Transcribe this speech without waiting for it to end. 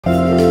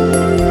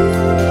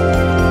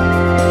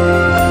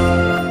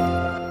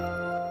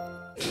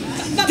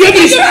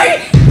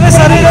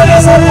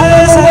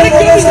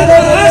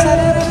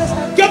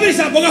क्या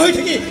पैसा बगा হৈ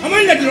থাকি আমাৰ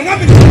লাগি ৰঙা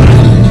পিন্ধি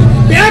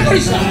বেয়া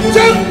কৰিছা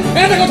চুপ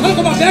এটা কথা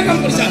কবা বেয়া কাম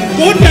কৰিছা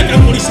বহুত বেয়া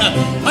কাম কৰিছা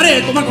আৰে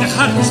তোমাক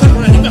দেখাৰ পিছৰ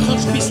পৰা নিবেশন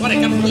পিছৰে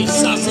কাম কৰি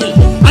ইচ্ছা আছিল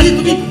আজি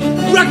তুমি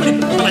পুৰা কৰি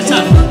পেলাইছা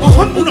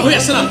সম্পূৰ্ণ হৈ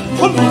আছে না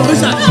সম্পূৰ্ণ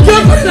হৈছা কিয়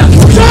কৰিলা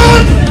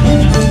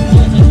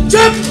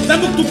চুপ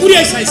তুমি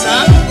টুকুৰিয়াই চাইছা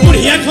মোৰ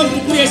হিয়াখন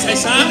টুকুৰিয়াই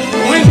চাইছা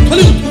মই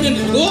থলি টুকুৰিয়াই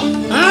দিলো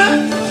হা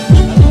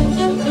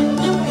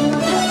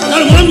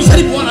আৰু মৰম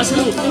বিচাৰি পোৱা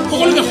নাছিলো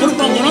সকলোকে সৰু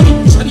পৰা মৰম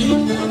বিচাৰি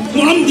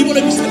মৰম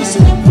দিবলৈ বিচাৰিছো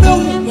কোনেও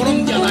মৰম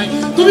দিয়া নাই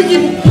তুমি কি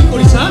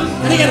কৰিছা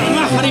এনেকে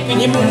ৰঙা শাৰী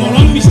পিন্ধি মোৰ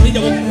মৰম বিচাৰি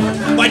যাব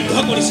বাধ্য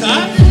কৰিছা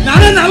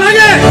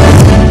নালাগে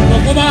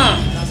নকবা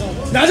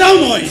নাযাওঁ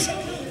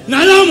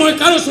মই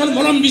কাৰো ওচৰত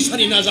মৰম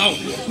বিচাৰি নাযাওঁ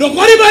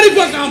নকৰিবা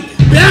এনেকুৱা কাম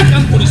বেয়া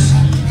কাম কৰিছা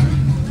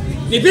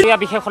দেৱবৰীয়া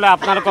বিশেষ হলে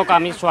আপোনালোকক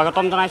আমি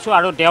স্বাগতম জনাইছো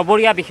আৰু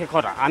দেৱবৰীয়া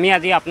বিশেষত আমি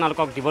আজি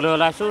আপোনালোকক দিবলৈ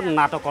ওলাইছো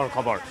নাটকৰ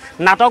খবৰ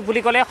নাটক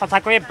বুলি ক'লে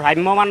সঁচাকৈ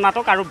ভ্ৰাম্যমান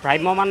নাটক আৰু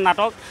ভ্ৰাম্যমান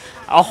নাটক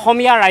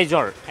অসমীয়া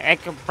ৰাইজৰ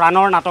এক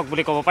প্ৰাণৰ নাটক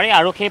বুলি ক'ব পাৰি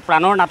আৰু সেই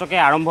প্ৰাণৰ নাটকে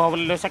আৰম্ভ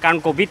হ'বলৈ লৈছে কাৰণ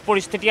কোভিড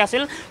পৰিস্থিতি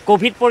আছিল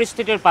কোভিড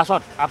পৰিস্থিতিৰ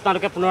পাছত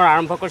আপোনালোকে পুনৰ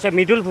আৰম্ভ কৰিছে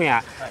মৃদুল ভূঞা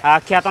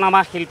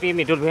খ্যাতনামা শিল্পী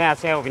মৃদুল ভূঞা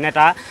আছে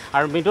অভিনেতা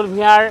আৰু মৃদুল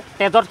ভূঞাৰ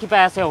তেজত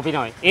শিপাই আছে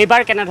অভিনয়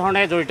এইবাৰ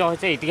কেনেধৰণে জড়িত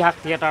হৈছে ইতিহাস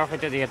থিয়েটাৰৰ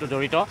সৈতে যিহেতু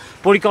জড়িত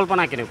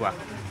পৰিকল্পনা কেনেকুৱা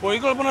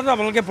পৰিকল্পনাটো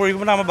আপোনালোকে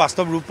পৰিকল্পনা আমাৰ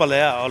বাস্তৱ ৰূপ পালে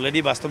অলৰেডি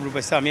বাস্তৱ ৰূপ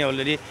পাইছে আমি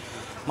অলৰেডি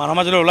মানুহৰ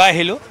মাজলৈ ওলাই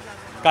আহিলোঁ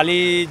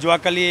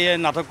যোৱাকালি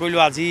নাটক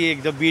কৰিলোঁ আজি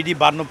একদম বিৰদি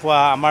বাদ নোপোৱা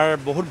আমাৰ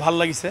বহুত ভাল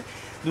লাগিছে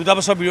 2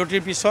 বছৰ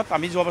বিৰতিৰ পিছত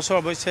আমি যোৱা বছৰ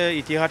অৱশ্যে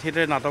ইতিহাস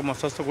থিয়েটাৰ নাটক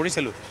মঞ্চস্থ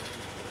কৰিছিলোঁ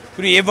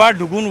কিন্তু এইবাৰ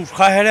দুগুণ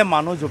উৎসাহেৰে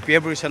মানুহ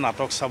জঁপিয়াই পৰিছে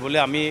নাটক চাবলৈ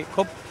আমি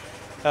খুব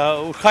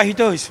উৎসাহিত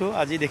হৈছোঁ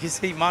আজি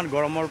দেখিছে ইমান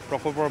গৰমৰ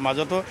প্ৰকোপৰ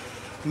মাজতো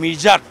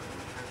মিৰ্জাত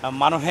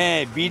মানুহে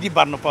বিৰদি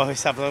বাদ নোপোৱা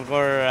হৈছে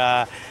আপোনালোকৰ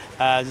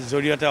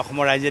জৰিয়তে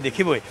অসমৰ ৰাইজে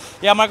দেখিবই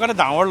এই আমাৰ কাৰণে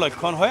ডাঙৰ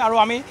লক্ষণ হয় আৰু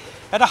আমি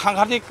এটা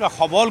সাংঘাতিক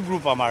সবল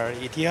গ্ৰুপ আমাৰ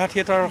ইতিহাস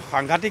থিয়েটাৰৰ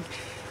সাংঘাতিক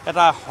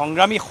এটা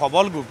সংগ্ৰামী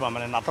সবল গ্ৰুপ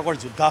মানে নাটকৰ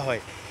যোদ্ধা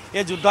হয়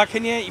এই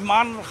যোদ্ধাখিনিয়ে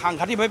ইমান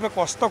সাংঘাতিকভাৱে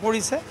কষ্ট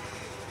কৰিছে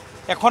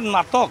এখন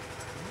নাটক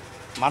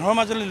মানুহৰ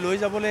মাজলৈ লৈ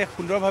যাবলৈ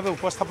সুন্দৰভাৱে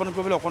উপস্থাপন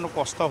কৰিবলৈ অকণো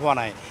কষ্ট হোৱা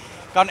নাই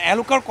কাৰণ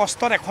এওঁলোকৰ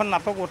কষ্টত এখন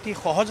নাটক অতি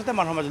সহজতে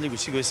মানুহৰ মাজলৈ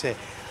গুচি গৈছে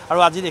আৰু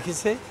আজি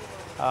দেখিছে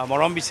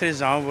মৰম বিচাৰি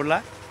যাওঁ বোলা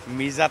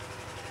মিৰ্জাত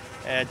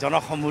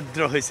জনসমুদ্ৰ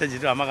হৈছে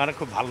যিটো আমাৰ কাৰণে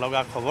খুব ভাল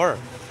লগা খবৰ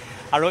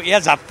আৰু এয়া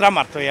যাত্ৰা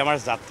মাত্ৰ আমাৰ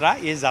যাত্ৰা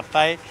এই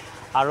যাত্ৰাই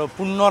আৰু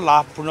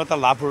পূৰ্ণতা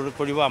লাভ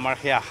কৰিব আমাৰ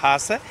সেই আশা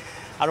আছে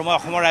আৰু মই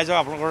অসমৰ ৰাইজক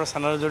আপোনালোকৰ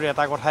চেনেলৰ জৰিয়তে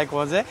এটা কথাই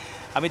কওঁ যে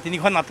আমি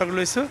 3খন নাটক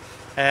লৈছোঁ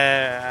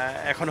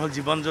এখন হ'ল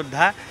জীৱন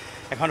যোদ্ধা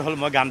এখন হ'ল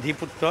মই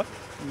গান্ধীপুত্ৰ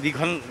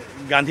যিখন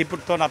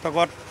গান্ধীপুত্ৰ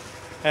নাটকত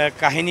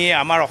কাহিনী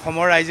আমাৰ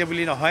অসমৰ ৰাইজে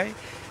বুলি নহয়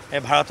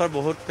ভাৰতৰ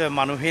বহুত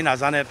মানুহেই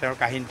নাজানে তেওঁৰ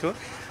কাহিনীটো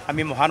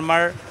আমি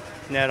মহাত্মাৰ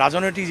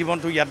ৰাজনৈতিক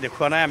জীৱনটো ইয়াত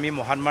দেখুওৱা নাই আমি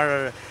মহাত্মাৰ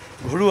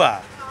ঘৰুৱা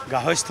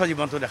গাহস্থ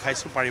জীৱনটো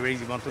দেখাইছোঁ পাৰিবাৰিক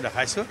জীৱনটো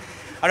দেখাইছোঁ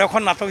আৰু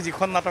এখন নাটক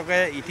যিখন নাটকে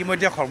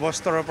ইতিমধ্যে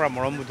সৰ্বস্তৰৰ পৰা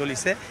মৰম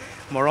বুটলিছে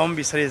মৰম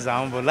বিচাৰি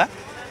যাওঁ বোলা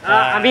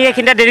আমি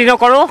এইখিনিতে দেৰি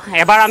নকৰোঁ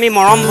এবাৰ আমি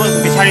মৰম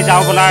বিচাৰি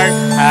যাওঁ বোলাৰ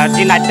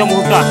যি নাট্য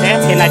মুহূৰ্ত আছে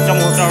সেই নাট্য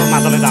মুহূৰ্তৰ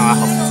মাজলৈ যাওঁ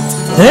আহক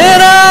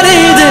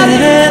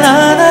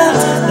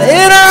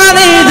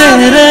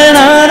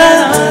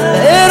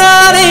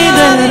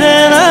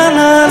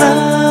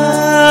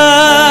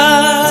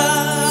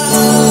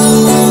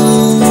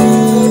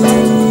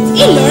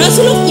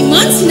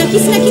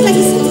চিনাকি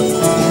লাগিছে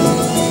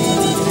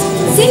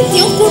যেন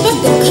তেওঁ ক'ৰবাত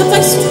দেখা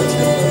পাইছোঁ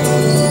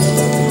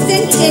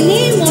যেন তেনে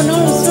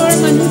মনৰ ওচৰৰ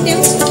মানুহ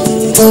তেওঁ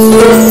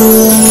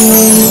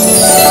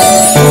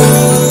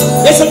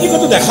এই ছবি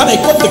ক'তো দেখা নাই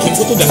ক'ত দেখিম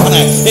ক'তো দেখা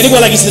নাই এনেকুৱা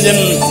লাগিছে যেন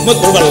মই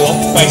ক'ৰবাত লগ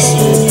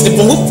পাইছোঁ যে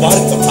বহুত বাৰ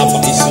কথা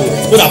পাতিছোঁ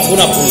মোৰ আপোন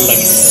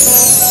লাগিছে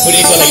মোৰ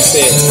এনেকুৱা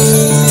লাগিছে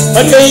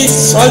হয়তো এই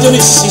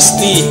ছোৱালীজনীৰ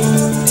সৃষ্টি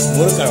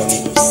মোৰ কাৰণে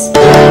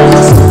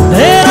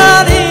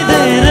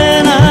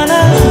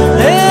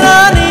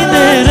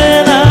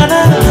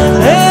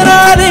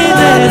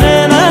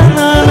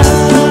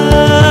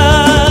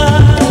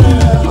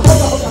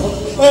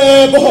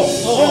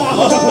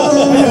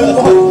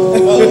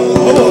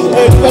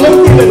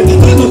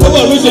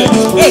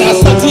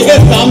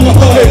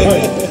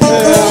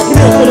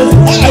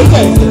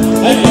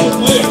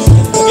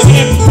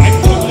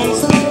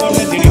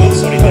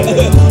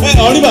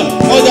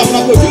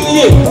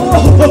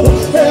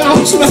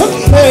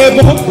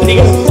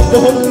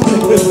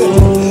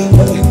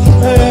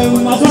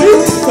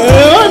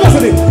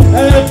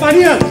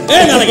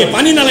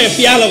পানী নালাগে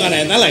পিয়া লগা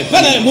নাই নালাগে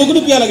মোৰ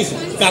কোনো পিয়া লাগিছে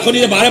কাকনি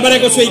বাৰে বাৰে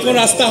কৈছো এইখন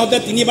ৰাস্তা হওঁতে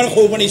 3বাৰ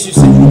সৰু পানী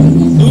চুইছে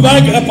 2বাৰ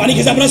পানী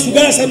খাইছে আপোনাৰ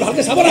চুগাৰ আছে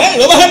ভালকে চাব না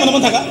ৰ'বাহে মনে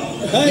থাকা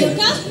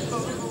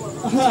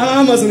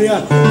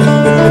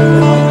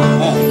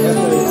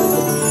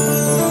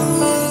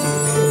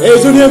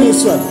এইজনীয়ে মোৰ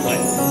ছোৱালী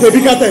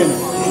দেৱিকা তাই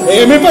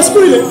এম এ পাছ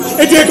কৰিলে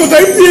এতিয়া আকৌ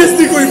তাই PhD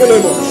কৰিব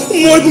লাগিব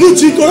মই বোলো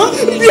যি কৰা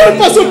বিয়াৰ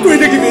পাছত কৰি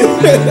থাকিবি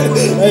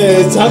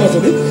যা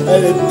মাজনী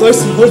তই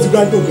চিম্পল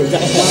যোগাৰটো কৰি যা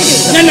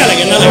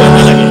নালাগে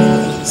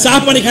চাহ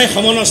পানী খাই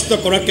সময় নষ্ট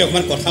কৰাতকৈ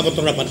অকণমান কথা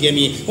বতৰা পাতি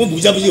আমি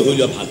বুজাবুজি হৈ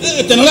লোৱা ভাল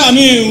তেনেহ'লে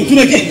আমি উঠো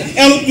নেকি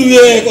এওঁলোক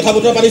কথা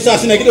বতৰা পাতিছে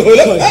আছে নেকি হৈ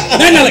লওক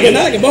নাই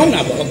নালাগে বহক না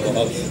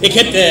বহক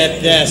এখেত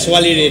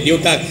ছোৱালীৰ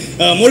দেউতাক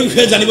মোৰ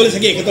বিষয়ে জানিবলৈ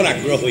চাগে এখেতৰ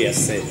আগ্ৰহ হৈ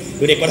আছে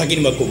গতিকে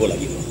কথাখিনি মই ক'ব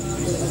লাগিব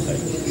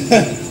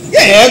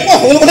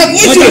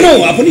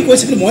আপুনি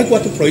কৈছে কিন্তু মই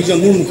কোৱাটো প্ৰয়োজন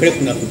মোৰ মুখেৰে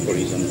শুনাটো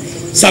প্ৰয়োজন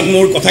চাওক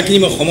মোৰ কথাখিনি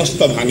মই সমস্ত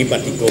ভাঙি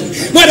পাতি ক'ম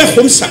মই এটা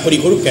সৰু চাকৰি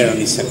কৰোঁ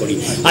কেৰাণী চাকৰি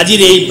আজিৰ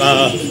এই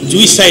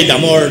জুই চাই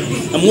দামৰ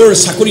মোৰ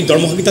চাকৰি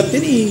দৰমহাকেইটা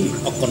তেনেই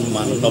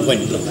অকণমান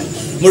নগণ্য নহয়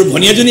মোৰ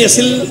ভনীয়াজনী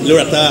আছিল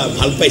ল'ৰা এটা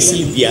ভাল পাইছিল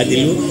বিয়া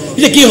দিলোঁ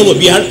এতিয়া কি হ'ব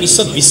বিয়াৰ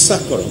পিছত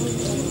বিশ্বাস কৰক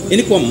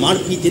এনেকুৱা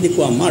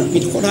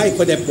মাৰপিট সদায়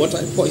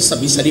পইচা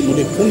বিচাৰি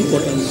মোলৈ ফোন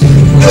কৰে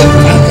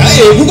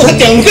এইবোৰ কথা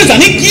তেওঁলোকে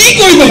জানি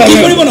কি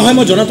কৰিব নহয়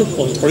মই জনাটো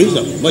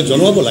প্ৰয়োজন মই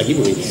জনাব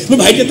লাগিবই মোৰ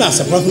ভাইটি এটা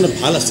আছে পঢ়া শুনাত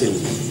ভাল আছিল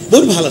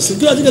বহুত ভাল আছিল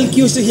কিন্তু আজিকালি কি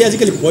হৈছে সি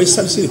আজিকালি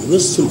পইচা বেছি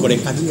হুলস্থুল কৰে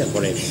কাজিয়া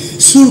কৰে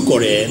চুৰ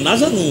কৰে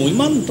নাজানো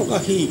ইমান টকা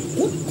সি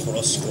ক'ত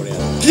খৰচ কৰে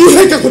কি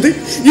হয় কাকতি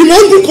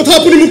ইমানবোৰ কথা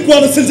আপুনি মোক কোৱা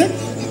নাছিল যে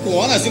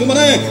কোৱা নাছিলোঁ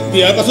মানে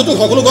বিয়াৰ পাছতো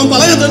সকলো গম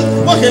পালেহেঁতেন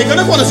মই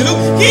সেইকাৰণে কোৱা নাছিলোঁ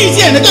কি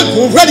যে এনেকৈ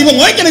ঘূৰাই দিব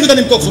মই কেনেকৈ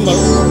জানিম কওকচোন বাৰু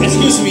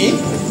এক্সকিউজ মি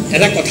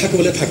এটা কথা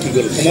ক'বলৈ থাকি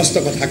গ'ল সমস্ত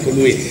কথা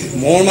ক'লোৱেই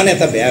মোৰ মানে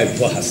এটা বেয়া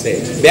অভ্যাস আছে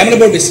বেয়া মানে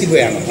বৰ বেছি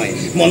বেয়া নহয়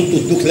মনটো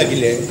দুখ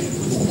লাগিলে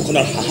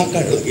বুকুখনৰ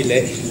হাহাকাৰ লাগিলে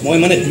মই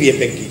মানে দুই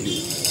এপেক দি দিওঁ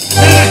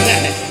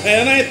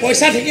মানে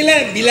পইচা থাকিলে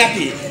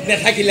বিলাতী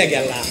নেথাকিলে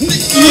গেলা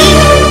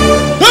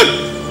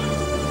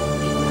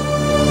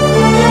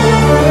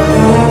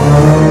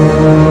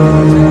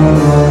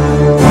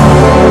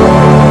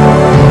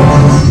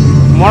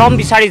মৰম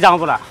বিচাৰি যাওঁ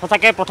বোলা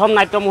সঁচাকৈ প্ৰথম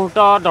নাট্য মুহূৰ্ত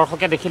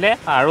দৰ্শকে দেখিলে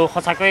আৰু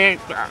সঁচাকৈ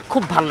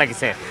খুব ভাল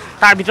লাগিছে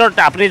তাৰ ভিতৰত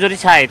আপুনি যদি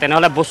চায়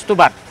তেনেহ'লে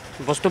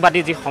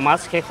বস্তুবাদী যি সমাজ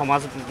সেই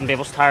সমাজ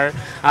ব্যৱস্থাৰ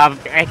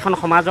এখন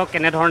সমাজক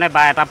কেনেধৰণে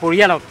বা এটা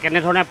পৰিয়ালক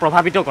কেনেধৰণে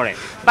প্ৰভাৱিত কৰে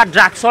বা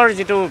ড্ৰাগছৰ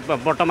যিটো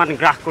বৰ্তমান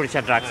গ্ৰাস কৰিছে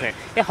ড্ৰাগছে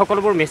এই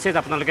সকলোবোৰ মেছেজ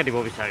আপোনালোকে দিব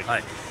বিচাৰে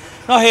হয়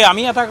সেই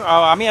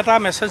আমি এটা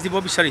মেছেজ দিব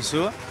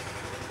বিচাৰিছোঁ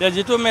যে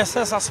যিটো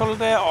মেছেজ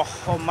আচলতে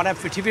মানে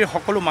পৃথিৱীৰ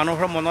সকলো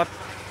মানুহৰ মনত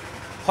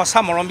সঁচা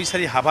মৰম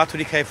বিচাৰি হাবা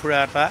থুৰি খাই ফুৰা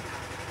এটা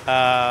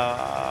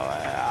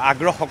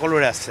আগ্ৰহ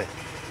সকলোৰে আছে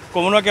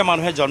কোনোকে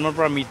মানুহে জন্মৰ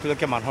পৰা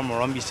মৃত্যুলৈকে মানুহৰ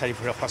মৰম বিচাৰি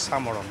ফুৰে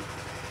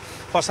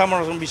সঁচা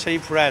মৰম বিচাৰি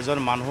ফুৰা এজন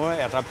মানুহৰ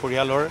এটা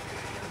পৰিয়ালৰ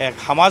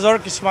সমাজৰ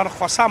কিছুমান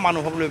সঁচা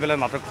মানুহক লৈ পেলাই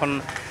নাটকখন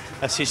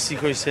সৃষ্টি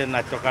কৰিছে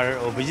নাট্যকাৰ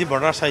অভিজিত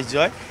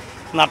ভট্টাচাৰ্যই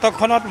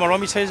নাটকখনত মৰম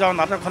বিচাৰি যাওঁ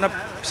নাটকখনত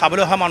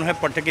চাবলৈ অহা মানুহে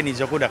প্ৰত্যেকে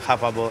নিজকো দেখা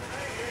পাব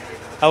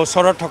আৰু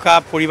ওচৰত থকা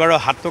পৰিবাৰৰ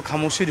হাতটো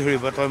খামুচি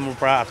ধৰিব তই মোৰ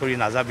পৰা আঁতৰি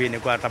নাযাবি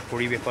এনেকুৱা এটা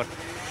পৰিৱেশত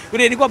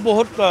গতিকে এনেকুৱা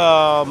বহুত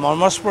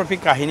মৰ্মস্পৰ্শী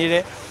কাহিনীৰে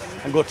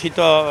গঠিত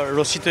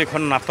ৰচিত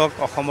এখন নাটক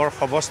অসমৰ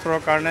সৰ্বস্তৰৰ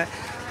কাৰণে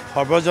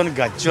সৰ্বজন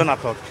গ্ৰাহ্য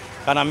নাটক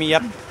কাৰণ আমি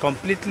ইয়াত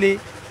কমপ্লিটলি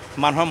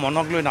মানুহৰ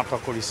মনক লৈ নাটক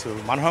কৰিছোঁ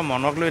মানুহৰ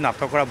মনক লৈ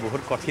নাটক কৰা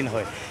বহুত কঠিন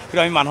হয়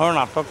কিন্তু আমি মানুহৰ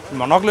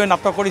মনক লৈ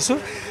নাটক কৰিছোঁ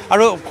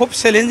আৰু খুব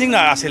চেলেঞ্জিং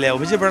আছিলে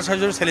অভিজিত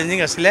ভট্টাচাৰ্যৰ চেলেঞ্জিং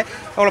আছিলে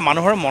অকল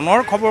মানুহৰ মনৰ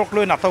খবৰক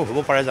লৈ নাটক হ'ব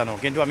পাৰে জানো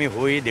কিন্তু আমি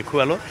হৈ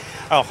দেখুৱালোঁ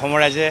আৰু অসমৰ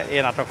ৰাইজে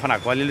এই নাটকখন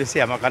আঁকোৱালি লৈছে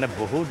আমাৰ কাৰণে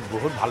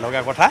বহুত ভাল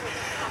লগা কথা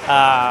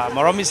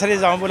মৰম বিচাৰি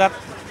যাওঁ বোলাত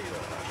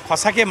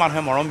সঁচাকৈ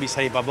মানুহে মৰম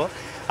বিচাৰি পাব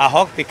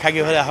আহক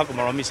প্ৰেক্ষাগৃহ হ'লে আহক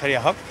মৰম বিচাৰি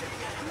আহক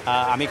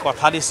আমি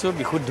কথা দিছোঁ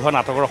বিশুদ্ধ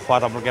নাটকৰ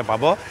সোৱাদ আপোনালোকে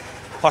পাব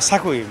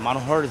সঁচাকৈ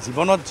মানুহৰ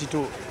জীৱনত যিটো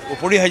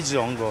অপৰিহাৰ্য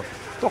অংগ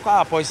টকা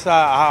পইচা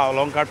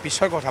অলংকাৰ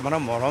পিছৰ কথা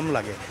মানুহৰ মৰম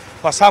লাগে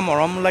সঁচা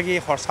মৰম লাগি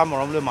সঁচা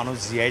মৰম লৈ মানুহ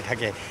জীয়াই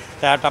থাকে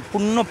তাৰ এটা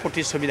পূৰ্ণ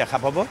প্ৰতিচ্ছবি দেখা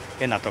পাব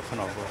এই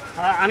নাটকখনৰ ওপৰত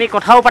আমি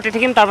কথাও পাতি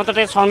থাকিম তাৰ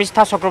মাজতে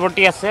শৰ্মিষ্ঠা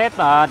চক্ৰৱৰ্তী আছে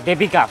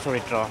দেৱিকা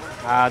চৰিত্ৰ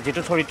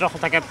যিটো চৰিত্ৰ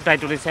সঁচাকৈ ফুটাই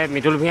তুলিছে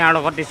মৃদুল ভূঞাৰ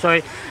লগত নিশ্চয়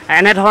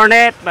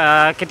এনেধৰণে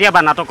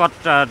কেতিয়াবা নাটকত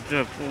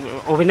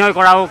অভিনয়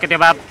কৰাও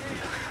কেতিয়াবা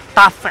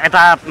টাফ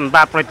এটা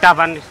বা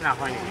প্ৰত্যাহ্বান নিচিনা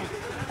হয় নেকি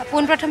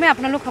পোনপ্ৰথমে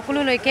আপোনালোক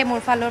সকলোলৈকে মোৰ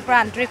ফালৰ পৰা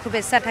আন্তৰিক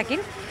শুভেচ্ছা থাকিল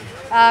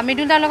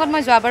মৃদুল দাৰ লগত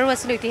মই যোৱাবাৰো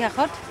আছিলোঁ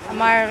ইতিহাসত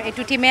আমাৰ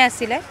এইটো টিমে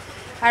আছিলে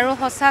আৰু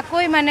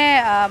সঁচাকৈ মানে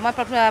মই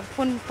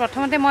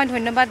প্ৰথমতে মই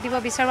ধন্যবাদ দিব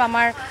বিচাৰোঁ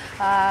আমাৰ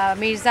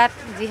মিৰ্জাত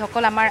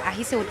যিসকল আমাৰ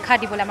আহিছে উৎসাহ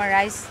দিবলৈ আমাৰ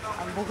ৰাইজ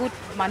বহুত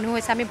মানুহ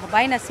হৈছে আমি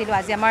ভবাই নাছিলোঁ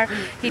আজি আমাৰ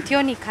তৃতীয়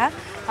নিশা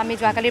আমি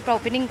যোৱাকালিৰ পৰা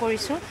অপেনিং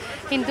কৰিছোঁ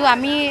কিন্তু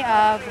আমি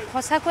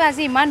সঁচাকৈ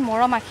আজি ইমান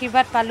মৰম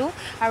আশীৰ্বাদ পালোঁ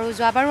আৰু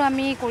যোৱাবাৰো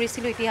আমি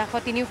কৰিছিলোঁ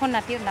ইতিহাসত তিনিওখন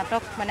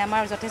নাটক মানে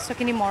আমাৰ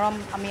যথেষ্টখিনি মৰম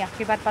আমি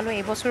আশীৰ্বাদ পালোঁ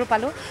এইবছৰো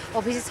পালোঁ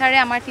অভিজিত ছাৰে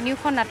আমাৰ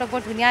তিনিওখন নাটক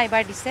বৰ ধুনীয়া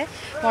এইবাৰ দিছে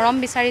মৰম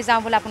বিচাৰি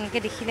যাওঁ বোলে আপোনালোকে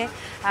দেখিলে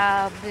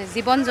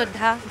জীৱন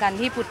যোদ্ধা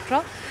গান্ধী পুত্ৰ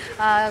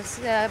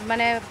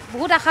মানে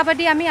বহুত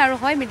আশাবাদী আমি আৰু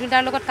হয় মৃদুল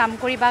দাৰ লগত কাম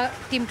কৰি বা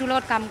টিমটোৰ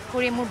লগত কাম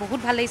কৰি মোৰ বহুত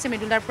ভাল লাগিছে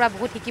মৃদুল দাৰ পৰা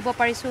বহুত শিকিব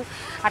পাৰিছোঁ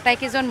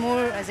আটাইকেইজন মোৰ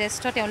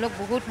জ্যেষ্ঠ তেওঁলোক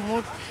বহুত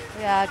মোৰ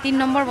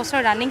 3 নম্বৰ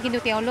বছৰ ৰানিং কিন্তু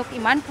তেওঁলোক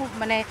ইমান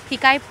মানে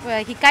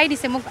শিকাই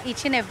দিছে মোক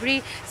ইচ এণ্ড এভৰি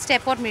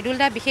ষ্টেপত মৃদুল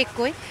দা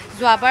বিশেষকৈ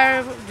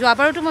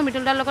যোৱাবাৰতো মই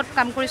মৃদুল দাৰ লগত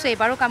কাম কৰিছোঁ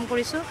এইবাৰো কাম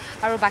কৰিছোঁ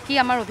আৰু বাকী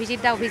আমাৰ অভিজিত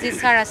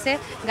ছাৰ আছে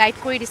গাইড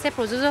কৰি দিছে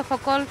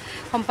প্ৰযোজকসকল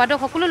সম্পাদক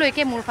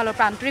সকলোলৈকে মোৰ ফালৰ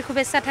পৰা আন্তৰিক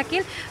শুভেচ্ছা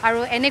থাকিল আৰু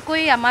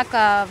এনেকৈ আমাক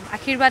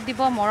আশীৰ্বাদ দিব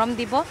মৰম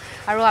দিব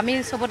আৰু আমি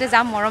চবতে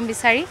যাম মৰম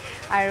বিচাৰি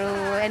আৰু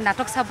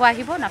নাটক চাব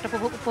আহিব নাটক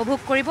উপভোগ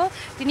কৰিব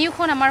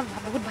তিনিওখন আমাৰ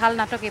বহুত ভাল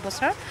নাটক এই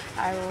বছৰ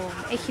আৰু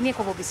এইখিনিয়ে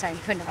ক'ব বিচাৰিম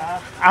ধন্যবাদ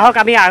আহক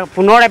আমি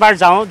পুনৰ এবাৰ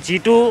যাওঁ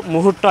যিটো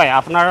মুহূৰ্তই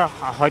আপোনাৰ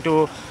হয়তো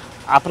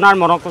আপোনাৰ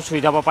মনকো চুই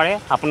যাব পাৰে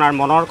আপোনাৰ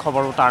মনৰ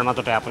খবৰো তাৰ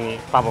মাজতে আপুনি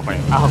পাব পাৰে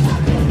আহক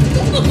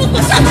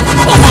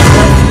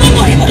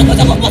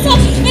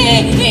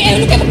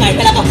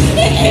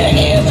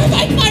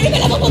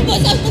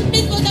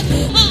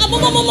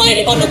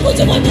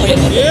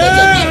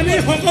আমি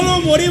সকলো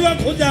মৰিব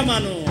খোজা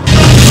মানুহ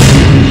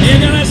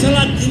এইকাৰণে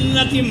চালা দিন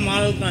ৰাতি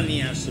মাল টানি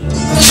আছো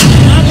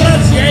আমাৰ পৰা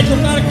জীয়াই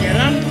থকাৰ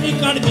গেৰাণ্টি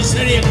কাৰ্ড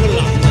বিচাৰি একো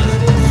লাভ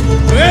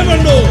নাই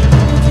বন্ধু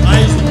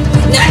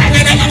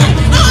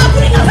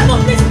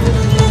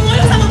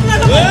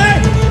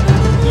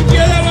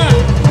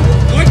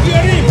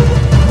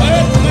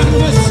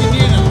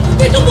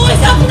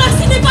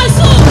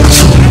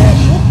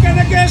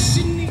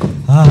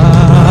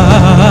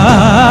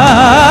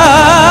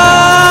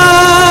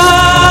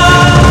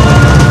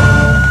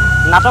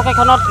নাটক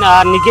এখনত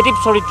নিগেটিভ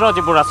চৰিত্ৰ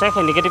যিবোৰ আছে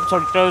সেই নিগেটিভ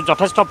চৰিত্ৰই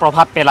যথেষ্ট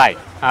প্ৰভাৱ পেলায়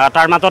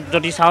তাৰ মাজত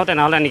যদি চাওঁ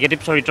তেনেহ'লে নিগেটিভ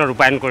চৰিত্ৰ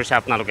ৰূপায়ণ কৰিছে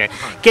আপোনালোকে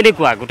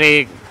কেনেকুৱা গোটেই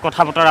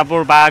কথা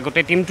বতৰাবোৰ বা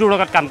গোটেই টিমটোৰ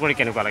লগত কাম কৰি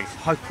কেনেকুৱা লাগিছে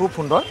হয় খুব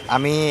সুন্দৰ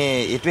আমি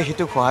এইটোৱে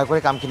সিটোক সহায়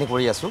কৰি কামখিনি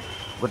কৰি আছোঁ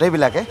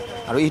গোটেইবিলাকে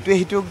আৰু এইটোৱে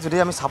সিটোক যদি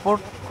আমি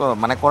ছাপোৰ্ট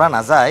মানে কৰা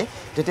নাযায়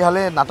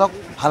তেতিয়াহ'লে নাটক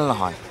ভাল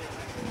নহয়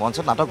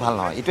মঞ্চত নাটক ভাল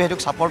নহয় এইটোৱে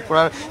সিটোক ছাপোৰ্ট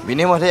কৰাৰ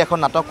বিনিময়তহে এখন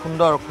নাটক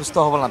সুন্দৰ সুস্থ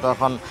সবল নাটক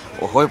এখন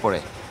হৈ পৰে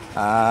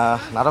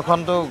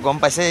নাটকখনটো গম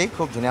পাইছেই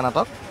খুব ধুনীয়া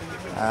নাটক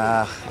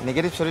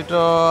নিগেটিভ চৰিত্ৰ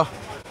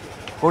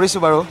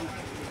কৰিছোঁ বাৰু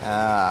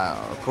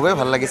খুবেই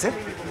ভাল লাগিছে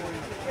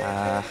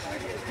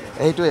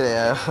এইটোৱে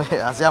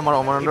আজি আমাৰ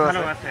অমৰেন্দ্ৰ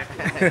আছে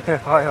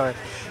হয় হয়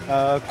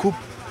খুব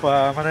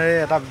মানে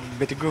এটা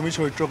ব্যতিক্ৰমী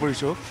চৰিত্ৰ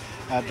কৰিছোঁ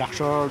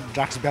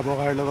ড্ৰাগছ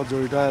ব্যৱহাৰৰ লগত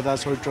জড়িত এটা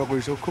চৰিত্ৰ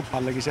কৰিছোঁ খুব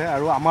ভাল লাগিছে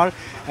আৰু আমাৰ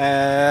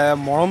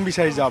মৰম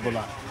বিচাৰি যা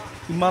বোলা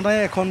ইমানে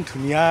এখন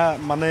ধুনীয়া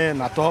মানে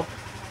নাটক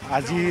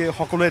আজি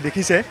সকলোৱে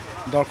দেখিছে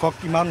দৰ্শক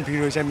কিমান ভিৰ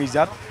হৈছে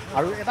মিৰ্জাত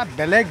আৰু এটা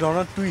বেলেগ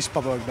ধৰণৰ টুইষ্ট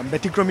পাব একদম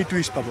ব্যতিক্ৰমী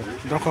টুইষ্ট পাব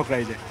দৰ্শক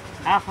ৰাইজে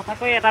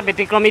সঁচাকৈ এটা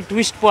ব্যতিক্ৰমী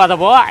টুইষ্ট পোৱা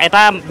যাব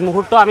এটা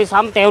মুহূৰ্ত আমি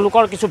চাম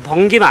তেওঁলোকৰ কিছু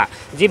ভংগীমা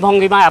যি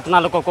ভংগীমাই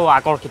আপোনালোককো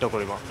আকৰ্ষিত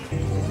কৰিব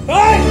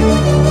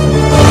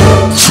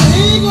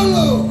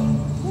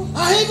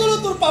আহি গ'লো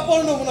তোৰ পাপৰ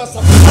নমুনা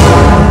চাব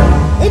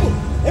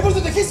এইবোৰ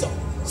যে দেখিছ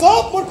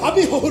চব মোৰ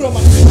ভাবি শহুৰ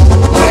মানুহ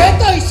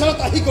এটা ইচ্ছাত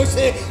আহি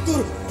গৈছে তোৰ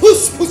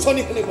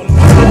ফুচফুচনি শুনিবলৈ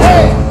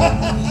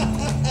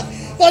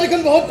তই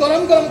দেখোন বহুত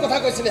গৰম গৰম কথা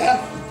কৈছিলি হা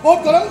বহুত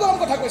গৰম গৰম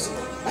কথা কৈছিলি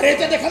আৰে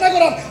এতিয়া দেখা না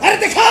গৰম আৰে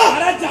দেখা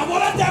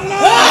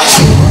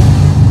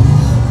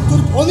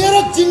তোৰ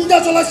ভনীয়েৰক জিন্দা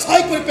জ্বলাই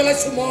চাই কৰি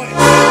পেলাইছো মই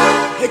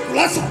সেই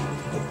কোলাচা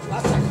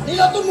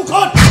খানিলা তোৰ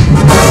মুখত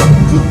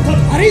যুদ্ধত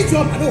হাৰি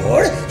যোৱা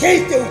মানুহৰ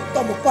সেইটোৱে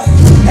উত্তম উপায়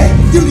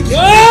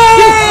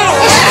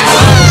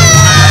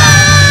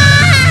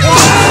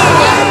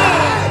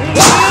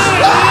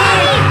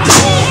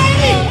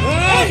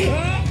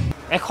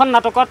এখন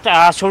নাটকত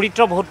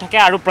চৰিত্ৰ বহুত থাকে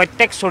আৰু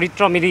প্ৰত্যেক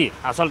চৰিত্ৰ মিলি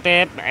আচলতে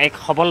এক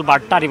সবল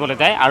বাৰ্তা দিবলৈ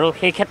যায় আৰু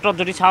সেই ক্ষেত্ৰত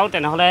যদি চাওঁ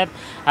তেনেহ'লে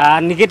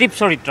নিগেটিভ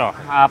চৰিত্ৰ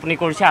আপুনি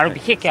কৰিছে আৰু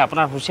বিশেষকৈ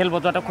আপোনাৰ হুইচেল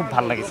বজোৱাটো খুব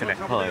ভাল লাগিছিলে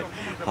হয়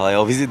হয়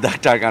অভিজিত দাক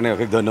তাৰ কাৰণে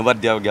অশেষ ধন্যবাদ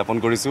জ্ঞাপন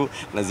কৰিছোঁ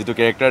মানে যিটো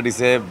কেৰেক্টাৰ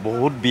দিছে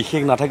বহুত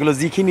বিশেষ নাথাকিলেও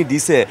যিখিনি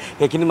দিছে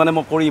সেইখিনি মানে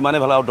মই কৰি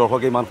ইমানেই ভাল আৰু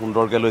দৰ্শকে ইমান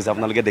সুন্দৰকৈ লৈছে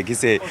আপোনালোকে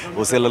দেখিছে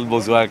হুইচেল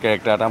বজোৱা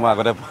কেৰেক্টাৰ এটা মই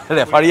আগতে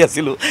ৰেফাৰী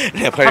আছিলোঁ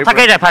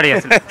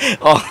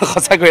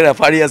সঁচাকৈ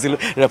ৰেফাৰী আছিলোঁ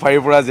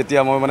ৰেফাৰীৰ পৰা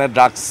যেতিয়া মই মানে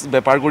ড্ৰাগছ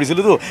বেপাৰ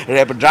কৰিছিলোঁতো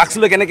ড্ৰাগছ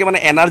লৈ কেনেকৈ মানে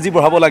এনাৰ্জি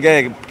বঢ়াব লাগে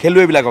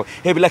খেলুৱৈবিলাকক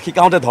সেইবিলাক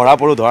শিকাওঁতে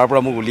ধৰাৰ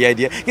পৰা মোক উলিয়াই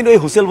দিয়ে কিন্তু এই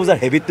হুইচেল বজাৰ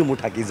হেবিটটো মোৰ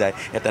থাকি যায়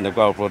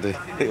তেনেকুৱা ওপৰতে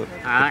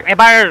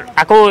এবাৰ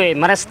আকৌ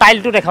মানে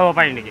ষ্টাইলটো দেখাব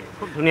পাৰি নেকি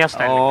খুব ধুনীয়া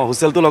ষ্টাইল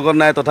হুইচেলটো লগত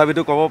নাই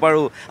তথাপিতো ক'ব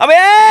পাৰোঁ আবে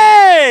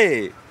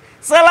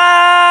চালা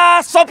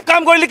চব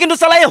কাম কৰিলি কিন্তু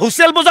চালা এই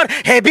হুইচেল বজাৰ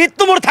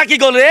হেবিটটো মোৰ থাকি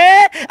গ'ল ৰে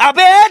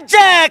আবে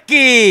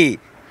জেকি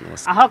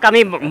আহক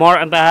আমি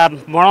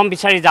মৰম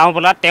বিচাৰি যাওঁ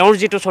বোলা তেওঁৰ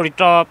যিটো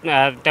চৰিত্ৰ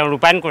তেওঁ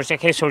ৰূপায়ণ কৰিছে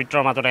সেই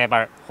চৰিত্ৰৰ মাজতে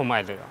এবাৰ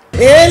সোমাই লৈ যাওঁ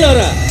এই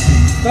ল'ৰা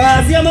তই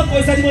আজি আমাক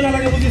পইচা দিব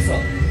নালাগে বুজিছ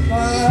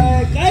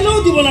কাইলৈও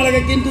দিব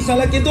নালাগে কিন্তু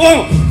চালা কিন্তু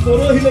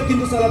পৰহিলৈ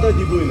কিন্তু চালা তই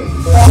দিবই লাগে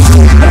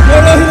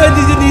পৰহিলৈ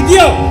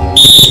নিদিয়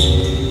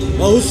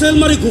হুইচেল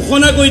মাৰি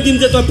ঘোষণা কৰি দিম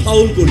যে তই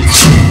ফাউল কৰিছ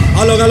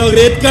আৰু লগালগ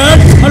ৰেড কাৰ্ড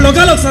আৰু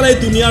লগালগ চালাই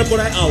দুনিয়াৰ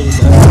পৰাই আউট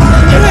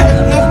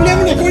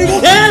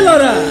এই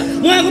ল'ৰা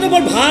মই আগতে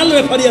বৰ ভাল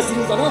ৰেফাৰী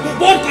আছিলোঁ জানো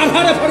বৰ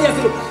কাঢ়া ৰেফাৰী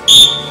আছিলোঁ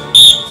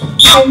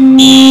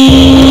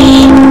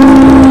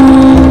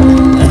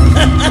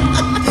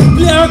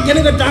প্লেয়াৰক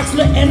কেনেকৈ ড্ৰাগছ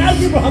লৈ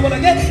এনাৰ্জি বঢ়াব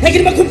লাগে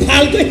সেইখিনি মই খুব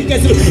ভালকৈ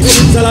শিকাইছিলোঁ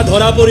চালা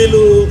ধৰা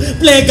পৰিলোঁ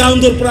প্লে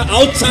গ্ৰাউণ্ডৰ পৰা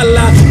আউট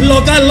চাল্লা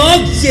লগালগ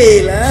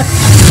জেল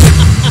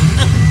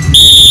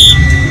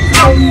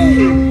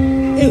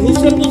এই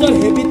হুইচেল বজাৰ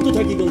হেবিটটো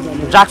থাকি গ'ল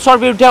জানো ড্ৰাগছৰ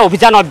বিৰুদ্ধে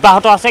অভিযান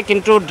অব্যাহত আছে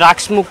কিন্তু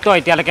ড্ৰাগছ মুক্ত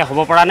এতিয়ালৈকে হ'ব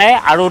পৰা নাই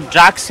আৰু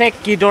ড্ৰাগছে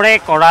কিদৰে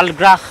কৰাল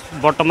গ্ৰাস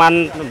বৰ্তমান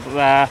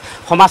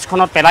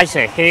সমাজখনত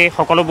পেলাইছে সেই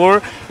সকলোবোৰ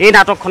এই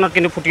নাটকখনত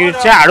কিন্তু ফুটি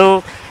উঠিছে আৰু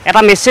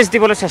এটা মেছেজ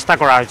দিবলৈ চেষ্টা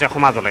কৰা হৈছে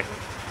সমাজলৈ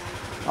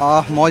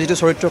মই যিটো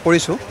চৰিত্ৰ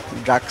কৰিছোঁ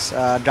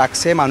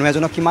ড্ৰাগছে মানুহ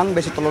এজনক কিমান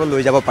বেছি তললৈ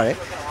লৈ যাব পাৰে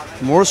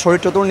মোৰ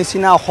চৰিত্ৰটোৰ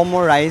নিচিনা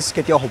অসমৰ ৰাইজ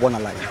কেতিয়াও হ'ব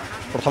নালাগে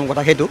প্ৰথম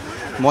কথা সেইটো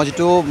মই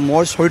যিটো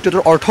মোৰ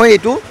চৰিত্ৰটোৰ অৰ্থই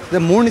এইটো যে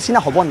মোৰ নিচিনা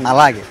হ'ব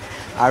নালাগে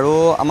আৰু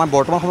আমাৰ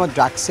বৰ্তমান সময়ত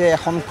ড্ৰাগছে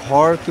এখন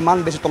ঘৰ কিমান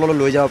বেছি তললৈ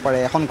লৈ যাব পাৰে,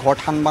 এখন ঘৰ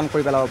থান বান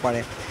কৰি পেলাব পাৰে।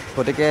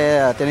 গতিকে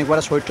তেনেকুৱা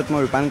এটা চৰিত্ৰত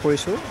মই ৰূপায়ণ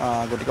কৰিছোঁ।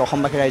 গতিকে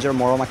অসমবাসী ৰাইজৰ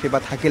মৰম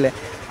আশীৰ্বাদ থাকিলে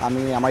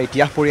আমি আমাৰ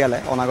ইতিহাস পৰিয়ালে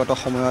অনাগত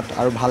সময়ত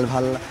আৰু ভাল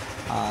ভাল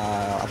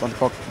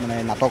আপোনালোকক মানে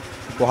নাটক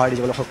উপহাৰ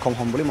দিবলৈ সক্ষম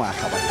হ'ম বুলি মই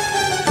আশাবাদী।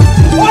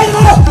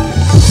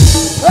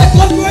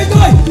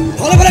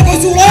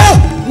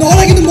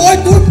 নহ'লে কিন্তু মই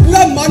তোৰ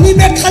পুৰা মানি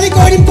বেগ খালী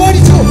কৰি দিম কৈ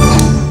দিছোঁ।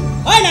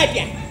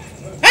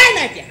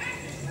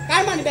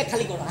 কাৰ মানি বেগ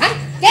খালী কৰ হা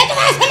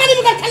কেইটকা আছে মানি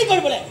বেগ খালী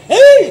কৰিবলৈ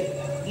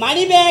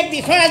মানি বেগ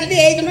বিচৰা যদি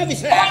এইজনৰ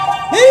বিচৰা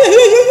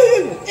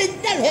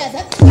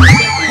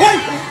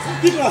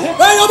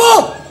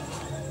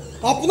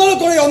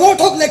আপোনালোকৰ এই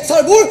অনৰ্থক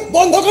লেকচাৰবোৰ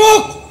বন্ধ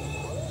কৰক।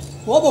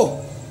 হ'ব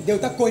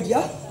দেউতাক কৈ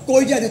দিয়া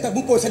দেউতাক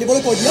মোক পইচা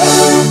দিবলৈ কৈ দিয়া।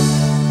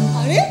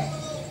 আৰে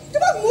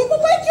তোমাক মোৰ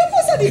পাপাই কিয়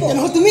পইচা দিব?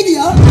 তেনেহ'লে তুমি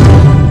দিয়া।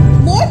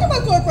 মই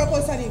তোমাক ক'ৰ পৰা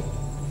পইচা দিম?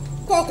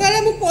 ককাৰে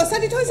মোক পইচা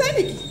দি থৈ যায়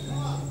নেকি?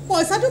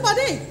 পইচাটো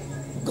বাদেই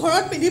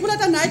ঘৰত পিন্ধিবলৈ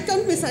এটা নাইট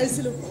গাউন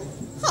বিচাৰিছিলোঁ,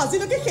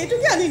 আজিলৈকে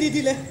সেইটোকে আনি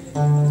নিদিলে।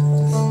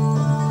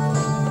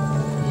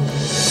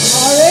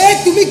 আৰে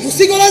তুমি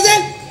গুচি গ'লা যে,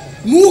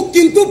 মোক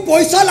কিন্তু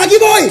পইচা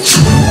লাগিবই।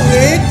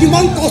 আৰে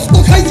কিমান কষ্ট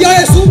খাই জীয়াই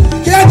আছো,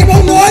 সেয়া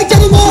কেৱল মই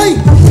জানো। মই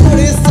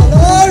আৰে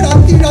চালা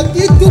ৰাতি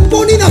ৰাতি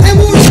টোপনি নাহে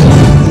মোৰ।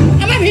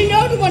 আমাৰ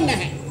ভিনদেউ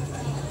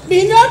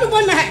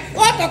টোপনি নাহে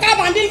টকা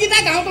বান্দিলকেইটা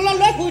গাঁও তলত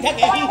লৈ শুই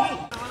থাকে।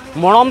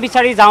 মৰম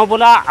বিচাৰি যাওঁ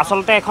বোলা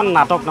আচলতে এখন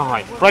নাটক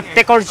নহয়,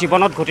 প্ৰত্যেকৰ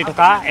জীৱনত ঘটি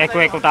থকা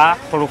একোটা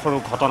সৰু সৰু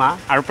ঘটনা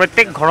আৰু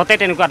প্ৰত্যেক ঘৰতে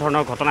তেনেকুৱা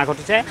ধৰণৰ ঘটনা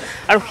ঘটিছে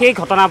আৰু সেই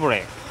ঘটনাবোৰে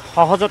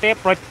সহজতে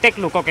প্ৰত্যেক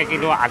লোককে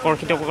কিন্তু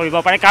আকৰ্ষিত কৰিব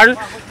পাৰে, কাৰণ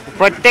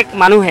প্ৰত্যেক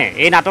মানুহে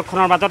এই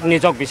নাটকখনৰ মাজত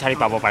নিজক বিচাৰি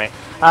পাব পাৰে।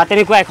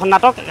 তেনেকুৱা এখন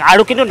নাটক।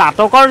 আৰু কিন্তু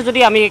নাটকৰ যদি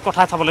আমি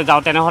কথা চাবলৈ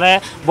যাওঁ তেনেহ'লে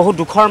বহু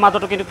দুখৰ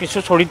মাজতো কিন্তু কিছু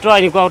চৰিত্ৰ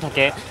এনেকুৱাও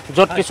থাকে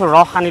য'ত কিছু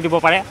ৰস আনি দিব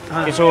পাৰে,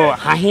 কিছু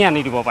হাঁহি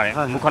আনি দিব পাৰে,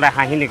 মুখতে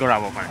হাঁহি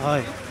নিগৰাব পাৰে।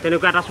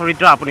 তেনেকুৱা এটা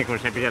চৰিত্ৰ আপুনি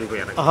কৰিছে বিজান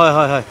ভূঞাই। হয়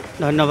হয় হয়,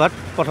 ধন্যবাদ।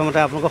 প্ৰথমতে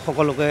আপোনালোকক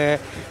সকলোকে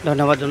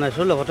ধন্যবাদ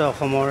জনাইছোঁ, লগতে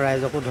অসমৰ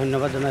ৰাইজকো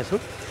ধন্যবাদ জনাইছোঁ।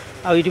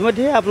 আৰু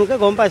ইতিমধ্যে আপোনালোকে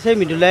গম পাইছে,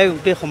 মৃদুলাই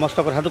গোটেই সমস্ত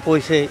কথাটো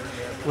কৈছেই।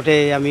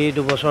 গোটেই আমি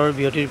 2 বছৰ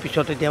বিৰতিৰ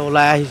পিছত এতিয়া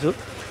ওলাই আহিছোঁ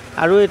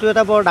আৰু এইটো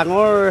এটা বৰ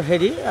ডাঙৰ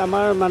হেৰি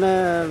আমাৰ মানে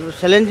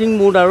চেলেঞ্জিং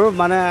মুড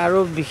আৰু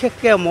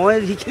বিশেষকৈ মই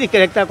যিখিনি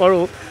কেৰেক্টাৰ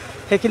কৰোঁ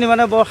সেইখিনি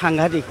মানে বৰ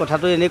সাংঘাতিক।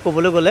 কথাটো এনেই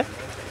ক'বলৈ গ'লে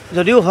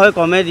যদিও হয়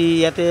কমেডি,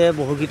 ইয়াতে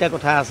বহুকেইটা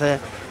কথা আছে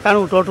কাৰণ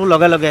উত্তৰটো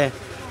লগে লগে।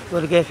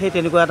 গতিকে সেই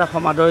তেনেকুৱা এটা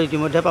সমাদৰ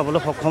ইতিমধ্যে পাবলৈ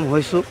সক্ষম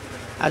হৈছোঁ।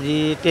 আজি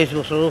 23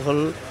 বছৰো হ'ল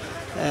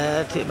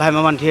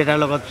ভ্ৰাম্যমাণ থিয়েটাৰৰ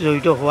লগত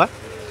জড়িত হোৱা।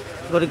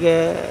 গতিকে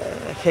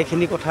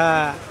সেইখিনি কথা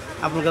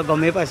আপোনালোকে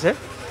গমেই পাইছে।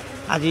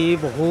 আজি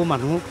বহু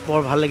মানুহ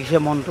বৰ ভাল লাগিছে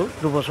মনটো,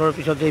 2 বছৰৰ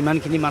পিছত যে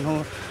ইমানখিনি মানুহ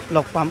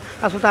লগ পাম।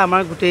 আচলতে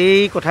আমাৰ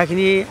গোটেই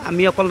কথাখিনি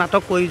আমি অকল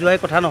নাটক কৰি যোৱাই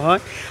কথা নহয়,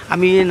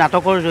 আমি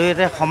নাটকৰ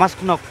জৰিয়তে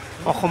সমাজখনক,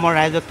 অসমৰ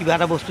ৰাইজক কিবা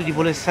এটা বস্তু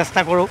দিবলৈ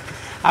চেষ্টা কৰোঁ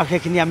আৰু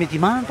সেইখিনি আমি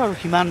যিমান পাৰোঁ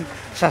সিমান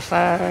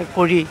চেষ্টা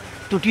কৰি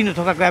ত্ৰুটি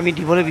নথকাকৈ আমি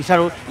দিবলৈ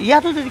বিচাৰোঁ।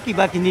 ইয়াতো যদি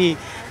কিবাখিনি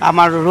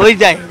আমাৰ ৰৈ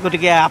যায়,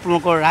 গতিকে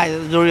আপোনালোকৰ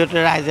জৰিয়তে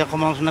ৰাইজে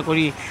সমালোচনা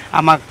কৰি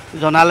আমাক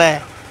জনালে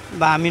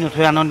বা আমি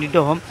নথৈ আনন্দিত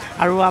হ'ম।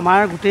 আৰু আমাৰ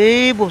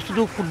গোটেই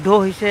বস্তুটো শুদ্ধ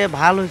হৈছে,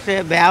 ভাল হৈছে,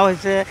 বেয়া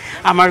হৈছে,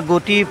 আমাৰ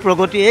গতি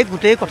প্ৰগতি, এই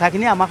গোটেই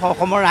কথাখিনি আমাক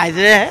অসমৰ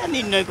ৰাইজেহে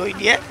নিৰ্ণয় কৰি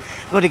দিয়ে।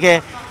 গতিকে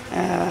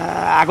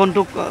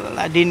আগন্তুক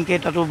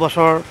দিনকেইটাতো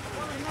বছৰ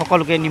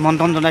সকলোকে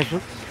নিমন্ত্ৰণ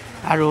জনাইছোঁ।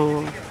 আৰু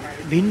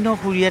ভিন্ন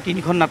সুৰীয়া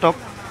 3খন নাটক,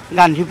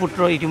 গান্ধীপুত্ৰ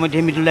ইতিমধ্যে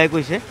মৃদুলাই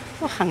কৈছে,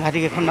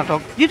 সাংঘাতিক এখন নাটক,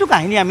 যিটো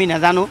কাহিনী আমি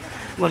নাজানো।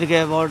 গতিকে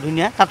বৰ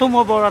ধুনীয়া। তাতো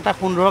মই বৰ এটা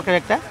সুন্দৰ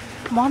কেৰেক্টাৰ।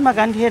 মহাত্মা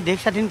গান্ধীয়ে দেশ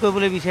স্বাধীন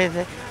কৰিবলৈ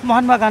বিচাৰিছে,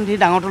 মহাত্মা গান্ধী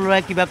ডাঙৰটো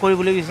ল'ৰাই কিবা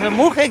কৰিবলৈ বিচাৰিছে।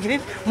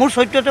 মোৰ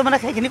চৰিত্ৰটো মানে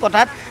সেইখিনি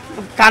কথাত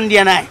কাণ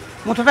দিয়া নাই।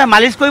 মুঠতে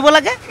মালিচ কৰিব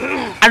লাগে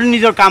আৰু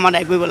নিজৰ কাম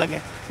আদায় কৰিব লাগে।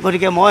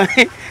 গতিকে মই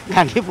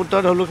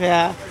গান্ধীপুত্ৰত হ'লোঁ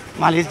সেয়া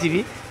মালিচ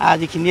দিবি।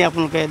 যিখিনি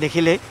আপোনালোকে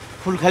দেখিলে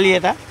ফুলখালি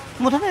এটা,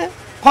 মুঠতে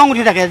খং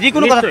উঠি থাকে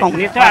যিকোনো কথাত খং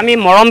উঠি। আমি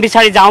মৰম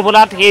বিচাৰি যাওঁ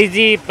বোলাত এই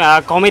যি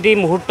কমেডি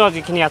মুহূৰ্ত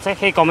যিখিনি আছে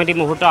সেই কমেডি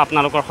মুহূৰ্ত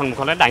আপোনালোকৰ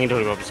সন্মুখলৈ দাঙি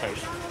ধৰিব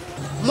বিচাৰিছোঁ।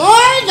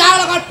 মই যাৰ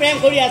লগত প্ৰেম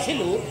কৰি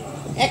আছিলোঁ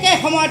একে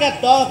সময়তে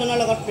 10জনৰ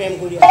লগত প্ৰেম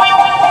কৰি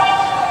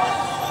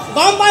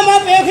গম পাই মই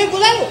প্ৰেয়সী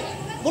বুজালোঁ,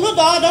 বোলো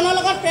 10জনৰ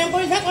লগত প্ৰেম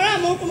কৰিছা কৰা,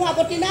 মোৰ কোনো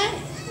আপত্তি নাই,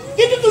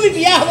 কিন্তু তুমি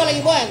বিয়া হ'ব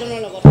লাগিব এজনৰ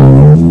লগত,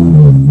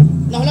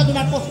 নহ'লে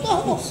তোমাৰ কষ্ট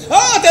হ'ব।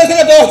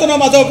 10জনৰ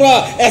মাজৰ পৰা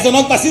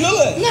এজনক বাছি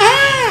ল'লে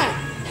নহয়,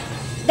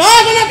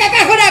 10জনক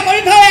একেসুৰে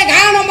কৰি থৈ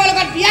 11 নম্বৰ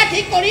লগত বিয়া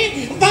ঠিক কৰি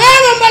 12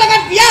 নম্বৰ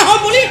লগত বিয়া হ'ম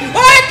বুলি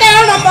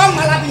 13 নম্বৰক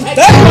মালা পিন্ধাই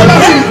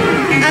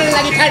ভাল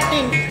লাগি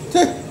 13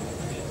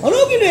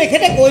 হ'লেও কিন্তু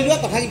এখেতে কৈ যোৱা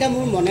কথাকেইটা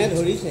মোৰ মনে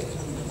ধৰিছে।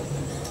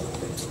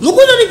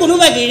 মোকো যদি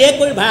কোনোবাই গিৰিয়েক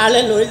কৰি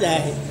ভাড়ালৈ লৈ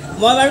যায়,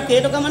 মই বাৰু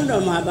কেইটকামান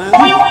দৰমহা পাম?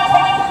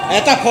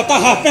 এটা ফটা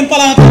হাফ পেণ্ট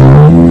পালা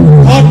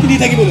ঘৰত পিন্ধি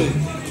থাকিবলৈ।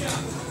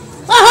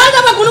 হৈ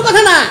যাব, কোনো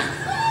কথা নাই,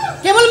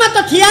 কেৱল মাত্ৰ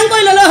থিৰাং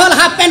কৰি ল'লে হ'ল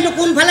হাফ পেণ্টটো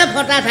কোনফালে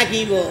ফটা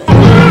থাকিব।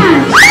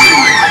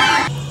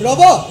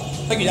 ৰ'ব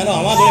কি জানো,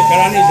 আমাৰ দৰে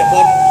কেৰাণীৰ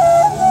জেপত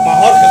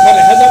মাহৰ শেষত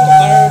 1000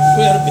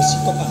 টকাতকৈ আৰু বেছি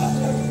টকা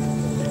নাথাকে,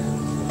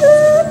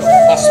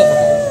 500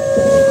 টকা।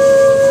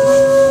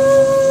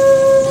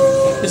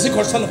 বেছি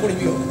খৰচা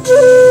নকৰিবি,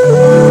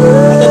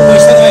 হাতত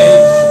পইচা নাই,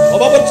 হ'ব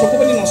অভাৱত চকু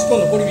পানী নষ্ট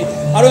নকৰিবি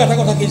আৰু এটা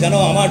কথা কি জানো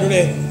আমাৰ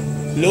দৰে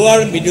লোৱাৰ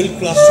মিডল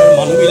ক্লাছৰ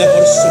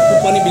মানুহবিলাকৰ চকু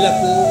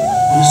পানীবিলাকো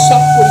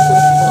হিচাপ কৰি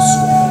কৰি খৰচ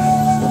কৰে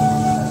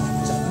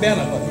বেয়া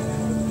নাপাবি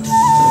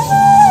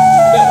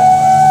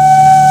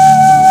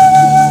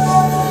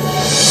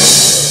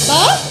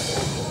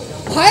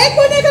ভায়ে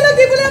কইনাকেলক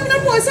দিবলৈ আপোনাৰ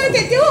পইচাৰ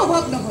কেতিয়াও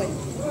অভাৱ নহয়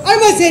আৰু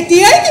মই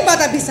যেতিয়াই কিবা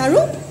এটা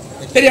বিচাৰোঁ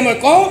তেতিয়া মই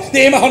কওঁ যে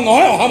এই মাহত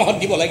নহয় অহা মাহত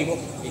দিব লাগিব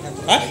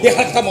এই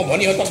কথা মই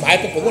ভনীহঁতক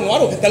ভাইতো ক'ব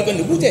নোৱাৰোঁ তেওঁলোকে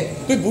নুবুজে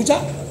তুমি বুজা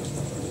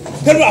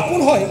তেওঁলোক আপোন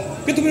হয়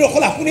কিন্তু তুমি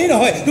অকল আপোনেই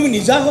নহয় তুমি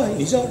নিজা হয়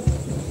নিজৰ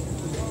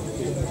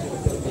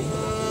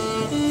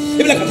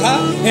এইবিলাক কথা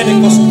সিহঁতে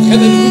কষ্ট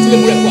সিহঁতে নুবুজিলে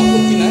মোৰ একো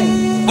আপত্তি নাই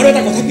আৰু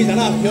এটা কথা কি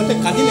জানা সিহঁতে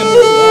কান্দিলে মোৰ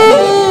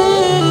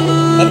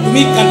আৰু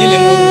তুমি কান্দিলে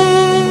মোৰ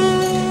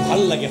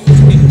ভাল লাগে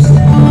তুমি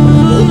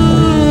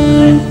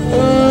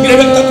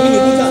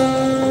নুবুজা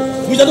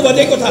বুজাটো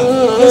বাদেই কথা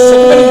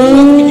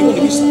তুমি দিব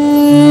নিবিচাৰা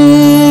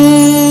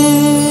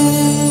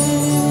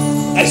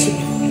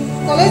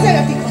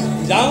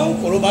যাওঁ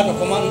ক'ৰবাত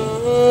অকণমান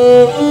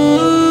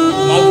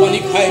মাল পানী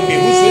খাই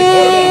বেহুচ হৈ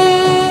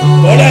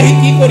ঘৰলৈ আহি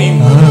কি কৰিম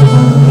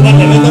ক'ৰবাত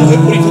নেমেজাম হৈ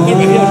পৰি থকাৰ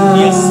বাহিৰে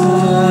কি আছে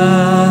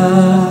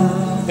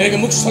তেনেকৈ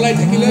মোক চলাই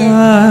থাকিলে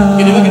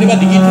কেতিয়াবা কেতিয়াবা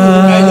ডিঙিটো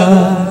শুকাই যাব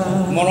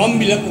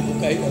মৰমবিলাকো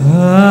শুকাই যাব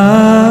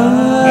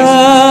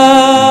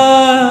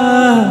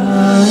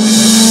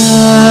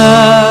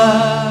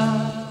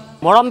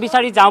মৰম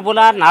বিচাৰি যাওঁ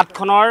বোলা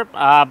নাটখনৰ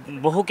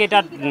বহুকেইটা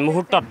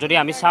মুহূৰ্তত যদি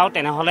আমি চাওঁ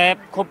তেনেহ'লে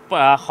খুব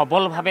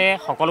সবলভাৱে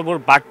সকলোবোৰ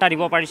বাৰ্তা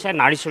দিব পাৰিছে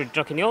নাৰী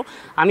চৰিত্ৰখিনিও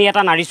আমি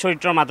এটা নাৰী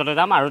চৰিত্ৰৰ মাজলৈ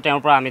যাম আৰু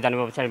তেওঁৰ পৰা আমি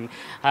জানিব বিচাৰিম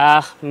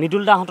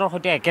মৃদুল দাহঁতৰ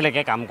সৈতে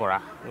একেলগে কাম কৰা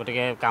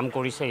গতিকে কাম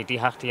কৰিছে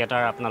ইতিহাস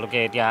থিয়েটাৰ আপোনালোকে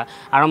এতিয়া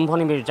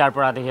আৰম্ভণি মিৰ্জাৰ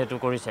পৰা যিহেতু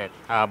কৰিছে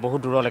বহু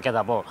দূৰলৈকে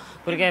যাব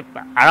গতিকে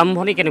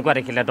আৰম্ভণি কেনেকুৱা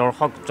দেখিলে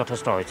দৰ্শক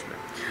যথেষ্ট হৈছিলে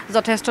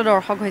যথেষ্ট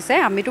দৰ্শক হৈছে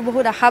আমিতো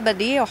বহুত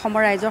আশাবাদী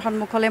অসমৰ ৰাইজৰ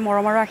সন্মুখলৈ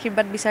মৰম আৰু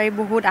আশীৰ্বাদ বিচাৰি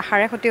বহুত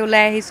আশাৰে সৈতে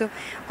ওলাই আহিছোঁ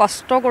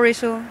কষ্ট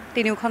কৰিছোঁ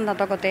তিনিওখন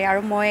নাটকতে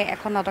আৰু মই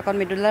এখন নাটকত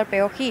মৃদুলদাৰ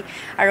পেয়সী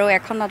আৰু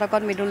এখন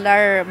নাটকত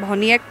মৃদুলদাৰ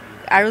ভনীয়েক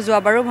আৰু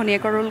যোৱাবাৰো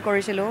ভনীয়েকৰ ৰোল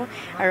কৰিছিলোঁ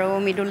আৰু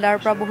মৃদুলদাৰ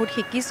পৰা বহুত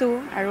শিকিছোঁ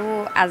আৰু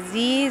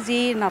আজি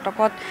যি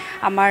নাটকত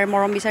আমাৰ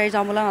মৰম বিচাৰি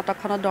যাওঁ বোলা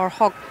নাটকখনত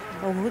দৰ্শক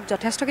বহুত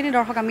যথেষ্টখিনি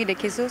দৰ্শক আমি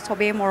দেখিছোঁ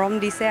চবেই মৰম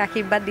দিছে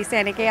আশীৰ্বাদ দিছে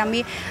এনেকৈ আমি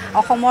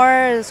অসমৰ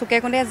চুকে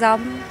কোণে যাম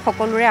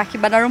সকলোৰে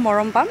আশীৰ্বাদ আৰু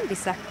মৰম পাম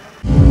বিশ্বাস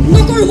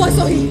নকৰোঁ মই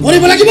চহী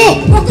কৰিব লাগিব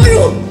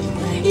নকৰোঁ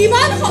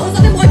ইমান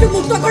সহজতে মই তোক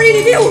মুক্ত কৰি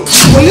নিদিওঁ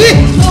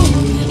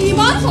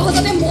ইমান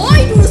সহজতে মই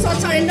তোৰ ওচৰত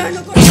চাৰেণ্ডাৰ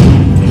নকৰোঁ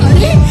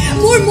আৰে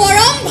মোৰ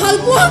মৰম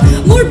ভালপোৱা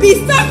মোৰ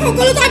বিশ্বাস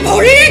সকলো তই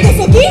ভৰিৰে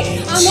গছকি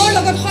আনৰ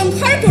লগত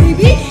সংসাৰ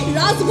কৰিবি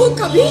ৰাজভোগ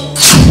খাবি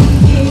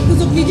এই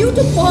সুযোগ নিদিওঁ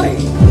তোক মই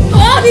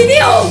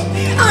নিদিওঁ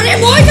আৰে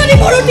মই যদি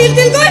মৰো তিল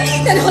তিলকৈ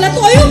তেনেহ'লে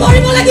তয়ো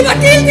মৰিব লাগিব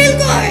তিল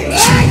তিলকৈ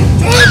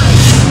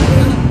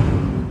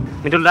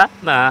মৃদুল দা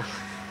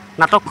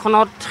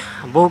নাটকখনত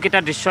বহুকেইটা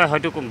দৃশ্যই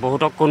হয়তো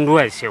বহুতক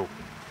কন্দুৱাইছেও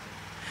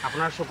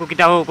আপোনাৰ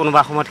চকুকেইটাও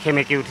কোনোবা সময়ত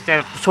সেমেকি উঠিছে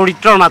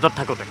চৰিত্ৰৰ মাজত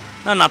থাকোঁতে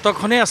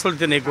নাটকখনেই আচলতে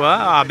তেনেকুৱা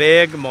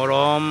আৱেগ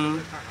মৰম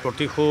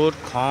প্ৰতিশোধ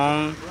খং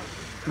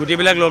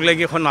গোটেইবিলাক লগ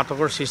লাগি এখন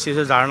নাটকৰ সৃষ্টি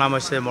হৈছে যাৰ নাম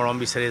হৈছে মৰম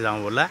বিচাৰি যাওঁ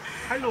বোলা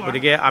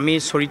গতিকে আমি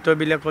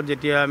চৰিত্ৰবিলাকত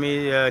যেতিয়া আমি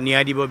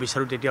ন্যায় দিব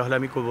বিচাৰোঁ তেতিয়াহ'লে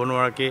আমি ক'ব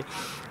নোৱাৰাকৈ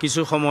কিছু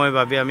সময়ৰ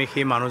বাবে আমি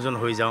সেই মানুহজন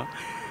হৈ যাওঁ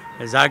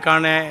যাৰ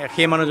কাৰণে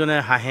সেই মানুহজনে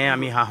হাঁহে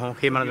আমি হাঁহোঁ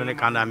সেই মানুহজনে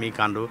কান্দে আমি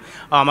কান্দোঁ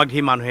আৰু আমাক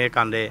সেই মানুহে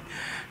কান্দে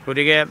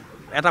গতিকে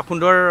এটা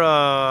সুন্দৰ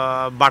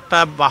বাৰ্তা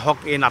বাহক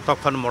এই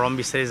নাটকখন মৰম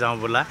বিচাৰি যাওঁ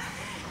বোলা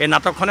এই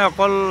নাটকখনে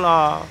অকল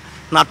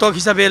নাটক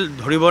হিচাপে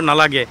ধৰিব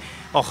নালাগে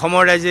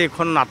অসমৰ ৰাইজে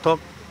এইখন নাটক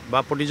বা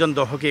প্ৰতিজন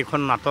দৰ্শকে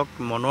এইখন নাটক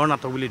মনৰ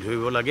নাটক বুলি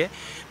ধৰিব লাগে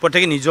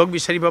প্ৰত্যেকে নিজক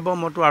বিচাৰি পাব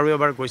মইতো আৰু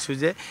এবাৰ কৈছোঁ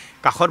যে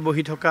কাষত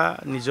বহি থকা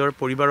নিজৰ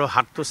পৰিবাৰৰ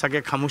হাতটো চাগে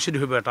খামুচি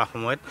ধৰিব এটা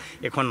সময়ত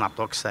এইখন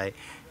নাটক চাই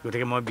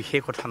গতিকে মই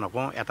বিশেষ কথা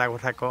নকওঁ এটা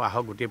কথা কওঁ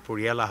আহক গোটেই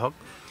পৰিয়াল আহক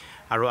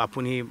আৰু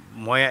আপুনি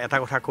মই এটা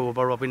কথা ক'ব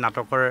পাৰোঁ আপুনি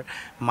নাটকৰ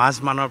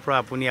মাজমানৰ পৰা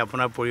আপুনি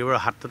আপোনাৰ পৰিবাৰৰ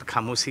হাতটোত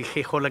খামুচি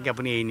শেষলৈকে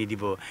আপুনি এৰি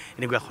নিদিব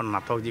এনেকুৱা এখন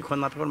নাটক যিখন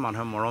নাটকত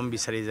মানুহে মৰম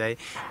বিচাৰি যায়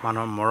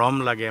মানুহৰ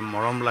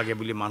মৰম লাগে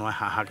বুলি মানুহে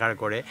হাহাকাৰ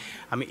কৰে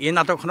আমি এই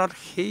নাটকখনত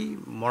সেই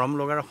মৰম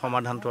লগাৰ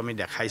সমাধানটো আমি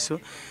দেখাইছোঁ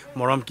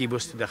মৰম কি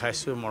বস্তু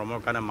দেখাইছোঁ মৰমৰ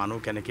কাৰণে মানুহ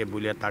কেনেকৈ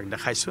বুলিয়ে তাক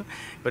দেখাইছোঁ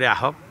গতিকে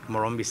আহক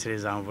মৰম বিচাৰি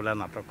যাওঁ বোলা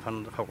নাটকখন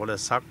সকলোৱে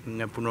চাওক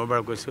পুনৰবাৰ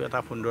কৈছোঁ এটা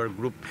সুন্দৰ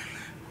গ্ৰুপ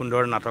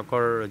সুন্দৰ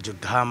নাটকৰ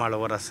যোদ্ধা আমাৰ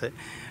লগত আছে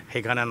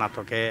সেইকাৰণে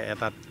নাটকে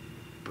এটা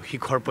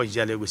শিখৰ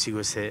পৰ্যায়লৈ গুচি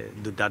গৈছে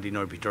 2টা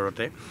দিনৰ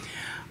ভিতৰতে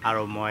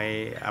আৰু মই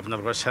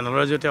আপোনালোকৰ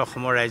চেনেলৰ জৰিয়তে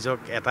অসমৰ ৰাইজক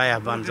এটাই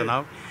আহ্বান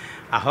জনাওক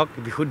আহক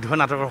বিশুদ্ধ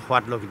নাটকৰ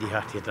সোৱাদ লওক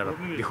ইতিহাস থিয়েটাৰত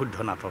বিশুদ্ধ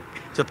নাটক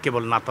য'ত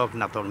কেৱল নাটক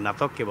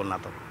কেৱল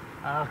নাটক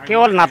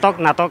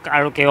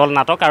আৰু কেৱল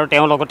নাটক আৰু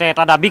তেওঁ লগতে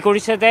এটা দাবী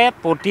কৰিছে যে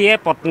পতিয়ে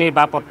পত্নীৰ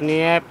বা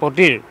পত্নীয়ে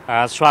পতিৰ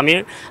স্বামীৰ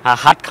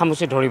হাত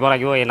খামুচি ধৰিব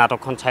লাগিব এই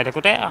নাটকখন চাই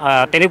থাকোঁতে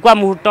তেনেকুৱা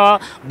মুহূৰ্ত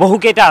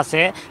বহুকেইটা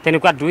আছে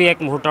তেনেকুৱা 2-1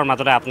 মুহূৰ্তৰ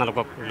মাজতে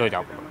আপোনালোকক লৈ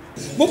যাওঁ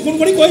মোক ফোন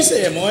কৰি কৈছে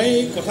মই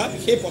কথা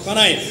বিশেষ পতা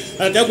নাই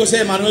তেওঁ কৈছে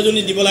মানুহ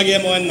এজনী দিব লাগে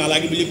মই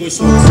নালাগে বুলি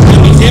কৈছোঁ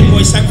নিজে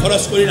পইচা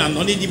খৰচ কৰি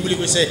ৰান্ধনি দিম বুলি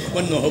কৈছে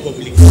মই নহ'ব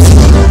বুলি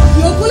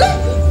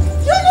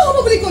কিয় নহ'ব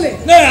বুলি ক'লে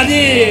নাই আজি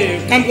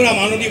কাম কৰা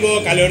মানুহ দিব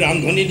কাইলৈ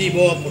ৰান্ধনি দিব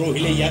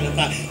পৰহিলে ইয়াত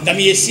এটা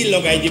দামী এচি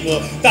লগাই দিব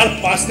তাৰ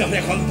পাছদিনাখন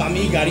এখন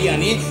দামী গাড়ী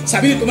আনি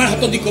চাবি তোমাৰ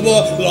হাতত দি ক'ব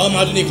ল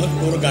মাজনী এখন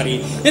তোৰ গাড়ী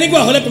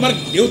এনেকুৱা হ'লে তোমাৰ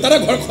দেউতাৰ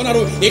ঘৰখন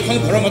আৰু এইখন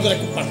ঘৰৰ মাজত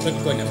একো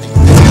পাৰ্থক্যই নাথাকিব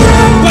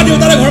তোমাৰ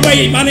দেউতাৰ ঘৰৰ পৰা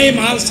ইমানেই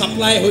মাল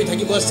ছাপ্লাই হৈ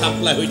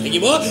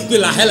থাকিব তুই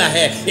লাহে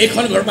লাহে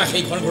এইখন ঘৰৰ পৰা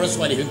সেইখন ঘৰৰ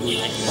ছোৱালী হৈ গৈ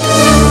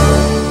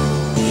থাকিব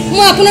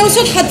মই আপোনাৰ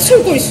ওচৰত হাতচুৰ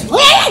কৰিছোঁ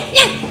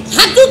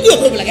হাতটো কিয়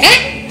কৰিব লাগে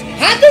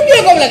হাতটো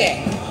কিয় কৰিব লাগে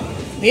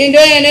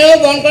ভিনদেউ এনেও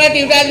বন্ধ কৰা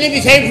তিউতা এজনী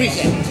বিচাৰি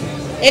ফুৰিছে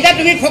এতিয়া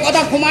তুমি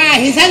ফকতত সোমাই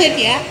আহিছা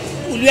যেতিয়া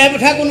উলিয়াই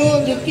পঠা কোনো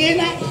যুক্তিয়েই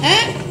নাই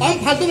কম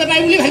ফাল্টু বেপাৰী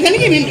বুলি ভাবিছা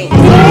নেকি ভিনদেউ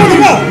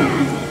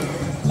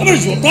আমাৰ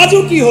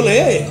জোতাযোৰ কি হ'লে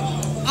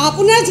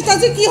আপোনাৰ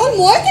জোতাযোৰ কি হ'ল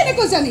মই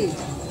কেনেকৈ জানিম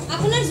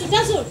আপোনাৰ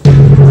জোতাযোৰ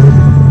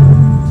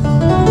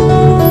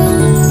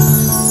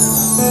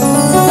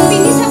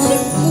পিন্ধি চাওকচোন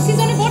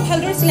মুচিজনে বৰ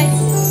ভালদৰে চিলাই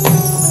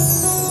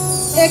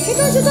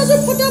এখেতৰ জোতাযোৰ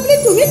ফটা বুলি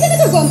তুমি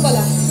কেনেকৈ গম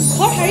পালা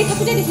ঘৰ সাৰি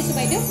থাকোঁতে দেখিছোঁ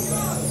বাইদেউ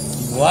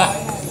বাহ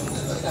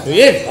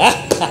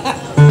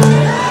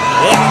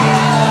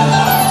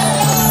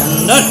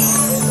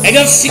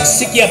একদম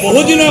চিকচিকীয়া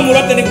বহুদিনৰ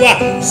মূৰত তেনেকুৱা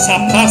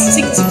চাফা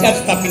চিকচিকীয়া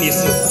জোতা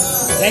পিন্ধিছোঁ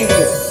থেংক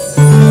ইউ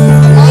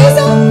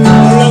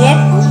মোৰ লগত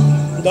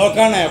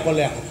দৰকাৰ নাই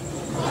অকলে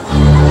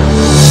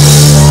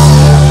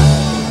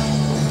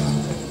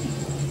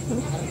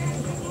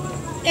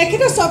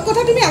এখেতৰ চব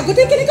কথা তুমি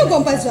আগতে কেনেকৈ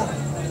গম পাই যোৱা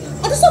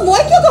অথচ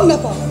মই কিয় গম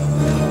নাপাওঁ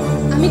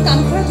আমি কাম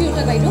কৰা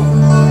তিৰোতা বাইদেউ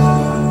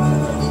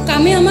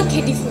কামে আমাক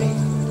খেতি ফুৰে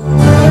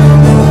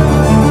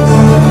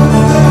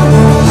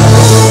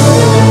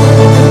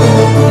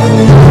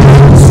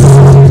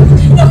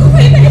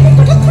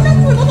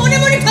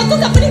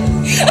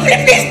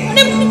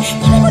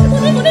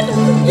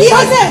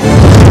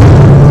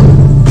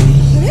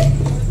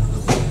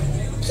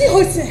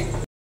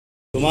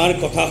তোমাৰ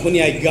কথা শুনি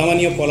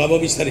আজ্ঞামানীয়ে পলাব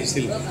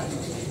বিচাৰিছিল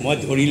মই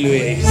ধৰি লৈ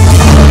আহিছোঁ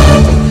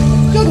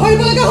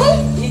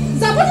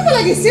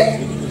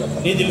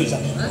নিদিলোঁ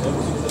যাম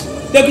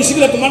তেওঁ গুচি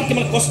গ'লে তোমাৰ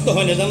কিমান কষ্ট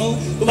হয় নাজানো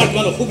তোমাৰ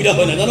কিমান অসুবিধা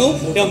হয় নাজানো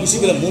তেওঁ গুচি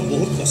গ'লে মোৰ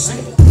বহুত কষ্ট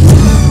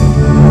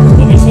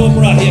অফিচৰ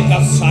পৰা আহি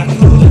একাপ চাহ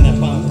খাবলৈ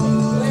নাপাওঁ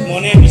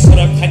মনে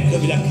বিচৰা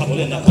খাদ্যবিলাক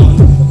খাবলৈ নাপাওঁ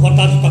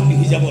ফটা জোতা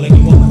পিন্ধি যাব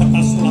লাগিব ফটা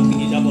চোলা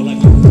পিন্ধি যাব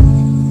লাগিব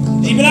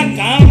যিবিলাক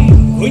কাম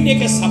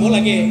ঘৈণীয়েকে চাব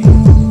লাগে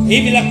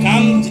সেইবিলাক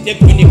কাম যেতিয়া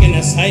ঘৈণীয়েকে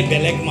নাচায়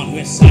বেলেগ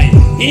মানুহে চায়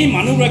সেই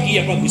মানুহগৰাকী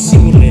ইয়াৰ পৰা গুচি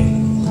গ'লে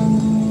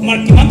তোমাৰ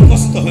কিমান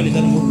কষ্ট হয়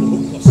নাজানো মোৰ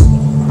বহুত কষ্ট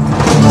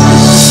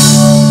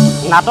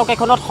নাটক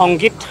এখনত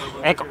সংগীত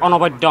এক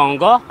অনবদ্য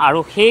অংগ আৰু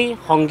সেই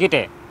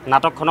সংগীতে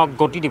নাটকখনক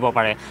গতি দিব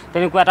পাৰে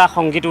তেনেকুৱা এটা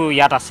সংগীতো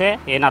ইয়াত আছে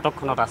এই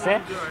নাটকখনত আছে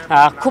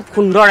খুব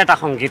সুন্দৰ এটা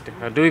সংগীত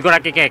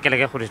দুইগৰাকীকে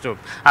একেলগে শুনিছোঁ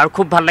আৰু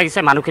খুব ভাল লাগিছে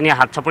মানুহখিনিয়ে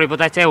হাত চাপৰি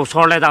বজাইছে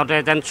ওচৰলৈ যাওঁতে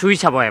যেন চুই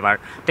চাব এবাৰ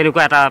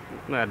তেনেকুৱা এটা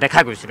দেখা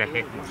গৈছিলে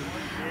সেই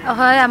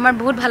হয় আমাৰ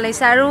বহুত ভাল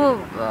লাগিছে আৰু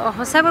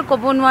সঁচাকৈ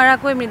ক'ব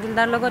নোৱাৰাকৈ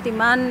মৃদুলদাৰ লগত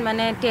ইমান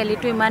মানে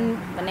টেলিটো ইমান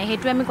মানে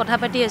সেইটো আমি কথা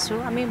পাতি আছোঁ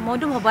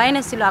মইতো ভবাই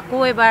নাছিলোঁ আকৌ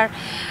এবাৰ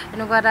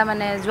এনেকুৱা এটা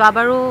মানে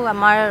যোৱাবাৰো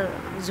আমাৰ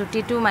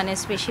জুতিটো মানে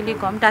স্পেচিয়েলি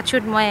কম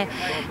টাচুত মই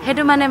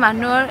সেইটো মানে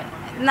মানুহৰ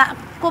না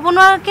ক'ব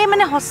নোৱাৰাকৈ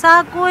মানে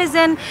সঁচাকৈ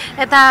যেন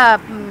এটা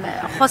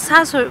সঁচা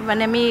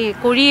মানে আমি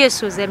কৰি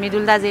আছোঁ যে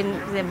মৃদুলদা যেন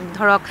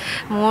ধৰক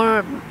মোৰ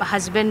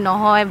হাজবেণ্ড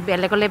নহয়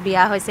বেলেগলৈ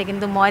বিয়া হৈছে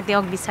কিন্তু মই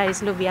তেওঁক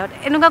বিচাৰিছিলোঁ বিয়া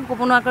এনেকুৱা ক'ব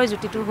নোৱাৰাকৈ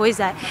জুতিটো হৈ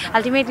যায়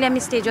আল্টিমেটলি আমি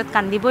ষ্টেজত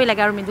কান্দিবই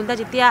লাগে আৰু মৃদুলদা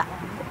যেতিয়া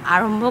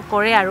আৰম্ভ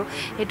কৰে আৰু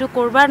সেইটো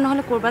কৰবাৰ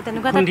নহ'লে কৰবাত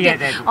তেনেকুৱা এটা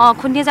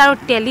খুন্দিয়ে যায় আৰু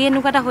টেলি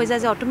এনেকুৱা এটা হৈ যায়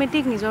যে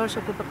অট'মেটিক নিজৰ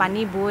চকুৰ পৰা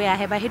পানী বৈ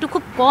আহে বা সেইটো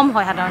খুব কম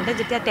হয় সাধাৰণতে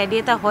যেতিয়া টেলি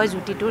এটা হয়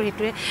জুতিটোৰ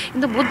সেইটোৱে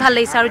কিন্তু বহুত ভাল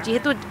লাগিছে আৰু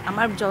যিহেতু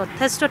আমাৰ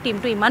যথেষ্ট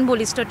টীমটো ইমান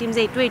বলিষ্ঠ টীম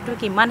যে এইটোৱে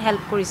কিমান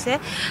হেল্প কৰিছে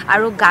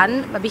আৰু গান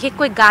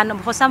বিশেষকৈ গান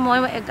সঁচা মই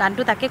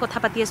গানটো তাকে কথা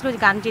পাতি আছিলোঁ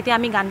গান যেতিয়া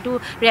আমি গানটো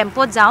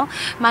ৰেম্পত যাওঁ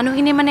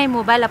মানুহখিনি মানে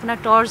মোবাইল আপোনাৰ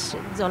টৰ্চ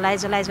জ্বলাই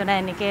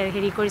এনেকৈ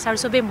হেৰি কৰিছে আৰু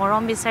চবেই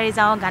মৰম বিচাৰি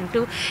যাওঁ গানটো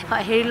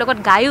হেৰিৰ লগত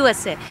গায়ো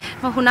আছে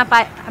মই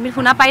আমি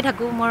শুনা পাই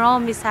থাকোঁ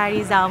মৰম বিচাৰি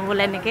যাওঁ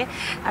বোলে এনেকৈ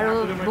আৰু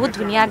বহুত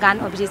ধুনীয়া গান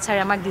অভিজিত ছাৰে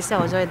আমাক দিছে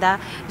অজয় দা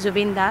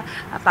জুবিন দা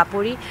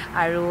পাপৰি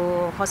আৰু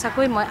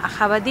সঁচাকৈ মই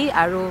আশাবাদী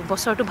আৰু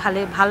বছৰটো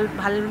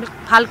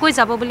ভালকৈ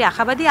যাব বুলি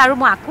আশাবাদী আৰু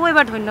মই আকৌ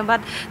এবাৰ ধন্যবাদ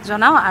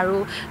জনাওঁ আৰু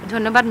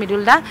ধন্যবাদ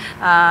মৃদুলদা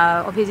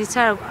অভিজিত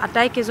ছাৰ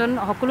আটাইকেইজন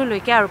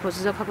সকলোলৈকে আৰু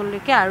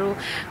প্ৰযোজকসকললৈকে আৰু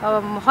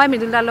হয়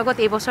মৃদুলদাৰ লগত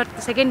এই বছৰ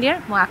ছেকেণ্ড ইয়েৰ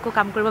মই আকৌ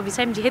কাম কৰিব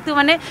বিচাৰিম যিহেতু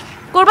মানে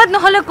ক'ৰবাত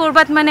নহ'লে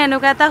ক'ৰবাত মানে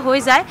এনেকুৱা এটা হৈ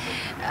যায়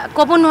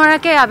ক'ব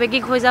নোৱাৰাকৈ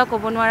আৱেগিক হৈ যাওঁ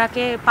ক'ব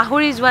নোৱাৰাকৈ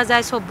পাহৰি যোৱা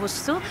যায় চব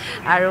বস্তু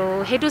আৰু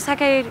সেইটো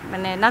চাগে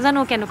মানে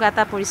নাজানো কেনেকুৱা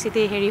এটা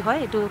পৰিস্থিতি হেৰি হয়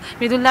এইটো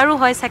মৃদুলদাৰো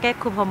হয় চাগে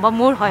খুব সম্ভৱ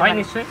মোৰ হয়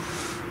নিশ্চয়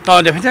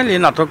ডেফিনেটলি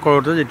নাটক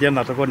কৰোঁতে যেতিয়া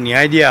নাটকত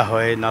ন্যায় দিয়া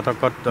হয়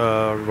নাটকত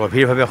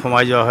গভীৰভাৱে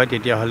সোমাই যোৱা হয়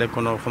তেতিয়াহ'লে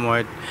কোনো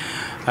সময়ত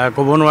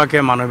ক'ব নোৱাৰাকৈ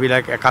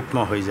মানুহবিলাক একাত্ম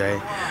হৈ যায়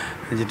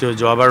যিটো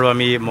যোৱাবাৰো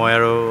মই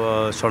আৰু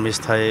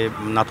শৰ্মিষ্ঠাই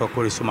নাটক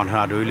কৰিছোঁ মানুহে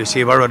আদৰি লৈছে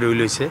এইবাৰো আদৰি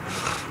লৈছে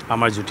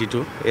আমাৰ জুতিটো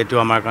এইটো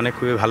আমাৰ কাৰণে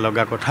খুবেই ভাল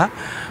লগা কথা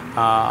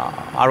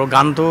আৰু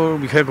গানটোৰ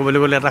বিষয়ে ক'বলৈ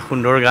গ'লে এটা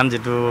সুন্দৰ গান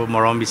যিটো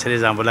মৰম বিচাৰি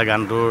যাওঁ বোলা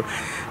গানটোৰ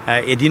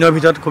এদিনৰ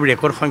ভিতৰত খুব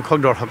ৰেকৰ্ড সংখ্যক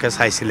দৰ্শকে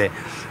চাইছিলে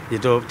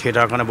যিটো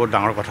থিয়েটাৰৰ কাৰণে বহুত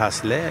ডাঙৰ কথা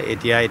আছিলে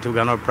এতিয়া এইটো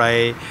গানৰ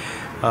প্ৰায়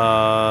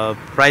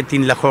প্ৰায়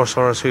 3 লাখৰ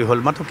ওচৰা-ওচৰি হ'ল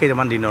মাত্ৰ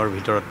কেইটামান দিনৰ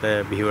ভিতৰতে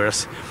ভিউৱাৰ্ছ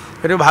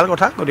এইটো ভাল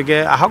কথা গতিকে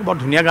আহক বৰ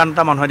ধুনীয়া গান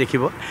এটা মানুহে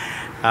দেখিব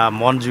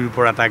মন জুৰিৰ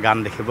পৰা এটা গান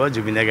দেখিব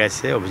জুবিনে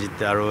গাইছে অভিজিত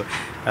আৰু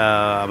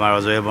আমাৰ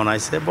অজয়ে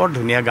বনাইছে বৰ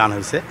ধুনীয়া গান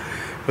হৈছে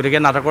গতিকে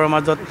নাটকৰ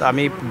মাজত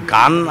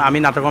আমি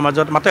নাটকৰ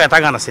মাজত মাত্ৰ এটা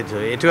গান আছে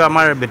এইটো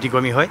আমাৰ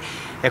ব্যতিক্ৰমী হয়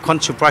এখন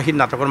ছুপাৰহিট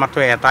নাটকৰ মাত্ৰ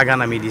এটা গান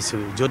আমি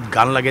দিছোঁ য'ত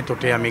গান লাগে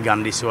ততে আমি গান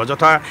দিছোঁ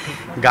অযথা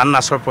গান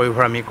নাচৰ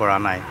প্ৰয়োভৰ আমি কৰা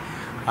নাই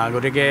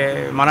গতিকে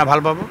মানে ভাল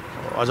পাব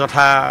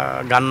অযথা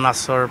গান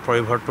নাচৰ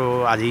প্ৰয়োভৰটো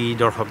আজি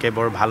দৰ্শকে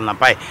বৰ ভাল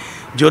নাপায়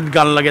য'ত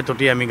গান লাগে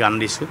ততে আমি গান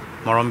দিছোঁ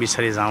মৰম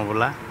বিচাৰি যাওঁ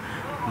বোলা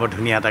বৰ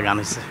ধুনীয়া এটা গান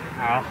হৈছে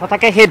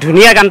সঁচাকৈ সেই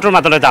ধুনীয়া গানটোৰ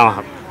মাজলৈ যাওঁ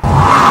আহক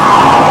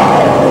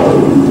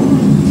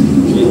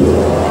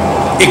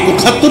এই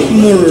কোঠাটোত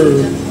মোৰ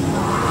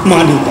মা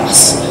দেউতা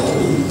আছে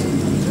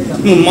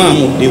মোৰ মা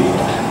মোৰ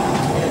দেউতা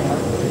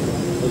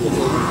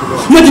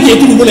মই যেতিয়া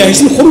এইটো ৰুমলৈ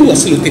আহিছিলোঁ সৰু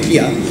আছিলোঁ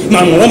তেতিয়া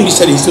মাৰ মৰম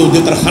বিচাৰিছিলোঁ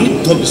দেউতাৰ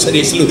সান্নিধ্য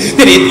বিচাৰিছিলোঁ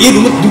এই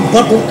ৰুমত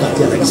দুবাৰ বৰ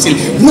কাজিয়া লাগিছিল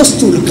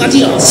হুলস্থুল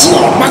কাজিয়া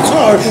চিঞৰ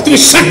বাখৰ তুমি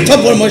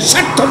স্বাৰ্থপৰ মই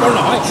স্বাৰ্থপৰ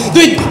নহয়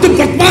তুমি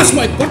বদমাছ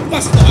মই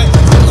বদমাছ নহয়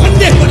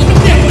সন্দেহ কৰি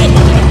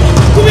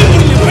তুমি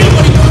মৰিলে মই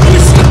মৰিম তুমি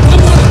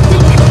স্বাৰ্থপৰ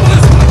তুমি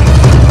বদমাছ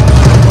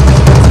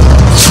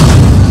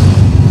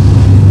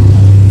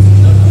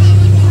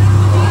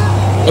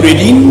আৰু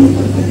এদিন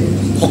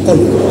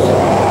সকলো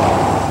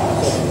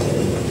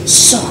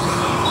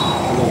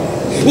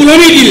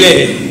উলমি দিলে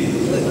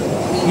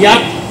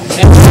ইয়াত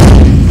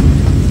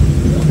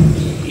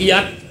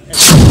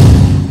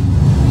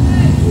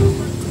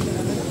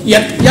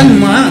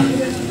মা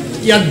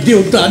ইয়াত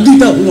দেউতা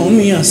দুটা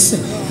উলমি আছে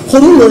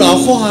সৰু ল'ৰা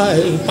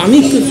অসহায় পানী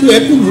কেঁচু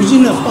একো বুজি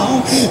নাপাওঁ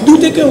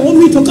দুটাকে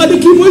উলমি থকা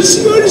দেখি মই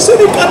চিঞৰি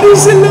চিঞৰি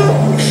কান্দিছিলোঁ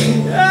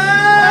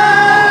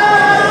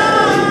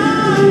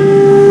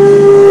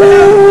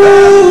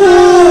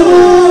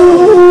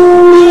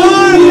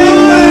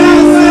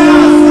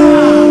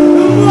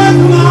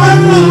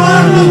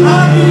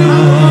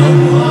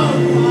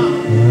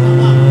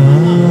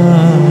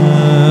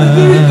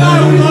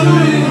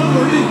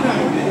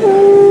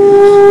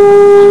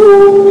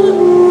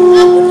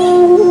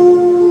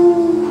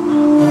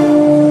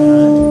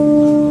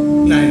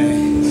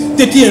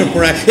তেতিয়াৰ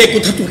পৰা এই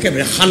কথাটো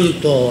একেবাৰে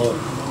শান্ত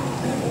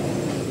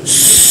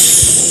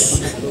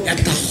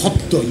এটা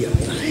শব্দ ইয়াত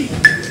নাই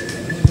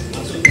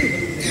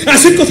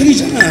আছিল কথা কি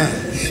জানা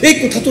এই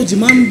কথাটো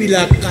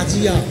যিমানবিলাক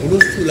কাজিয়া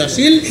হুলস্থুল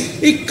আছিল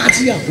এই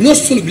কাজিয়া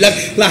হুলস্থুলবিলাক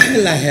লাহে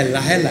লাহে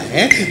লাহে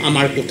লাহে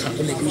আমাৰ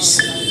কোঠাটোলৈ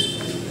গৈছে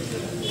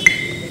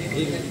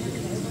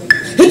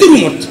সেইটো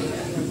ৰুমত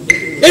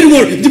এই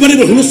ৰুমৰ যিমান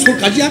হুলস্থুল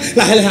কাজিয়া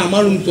লাহে লাহে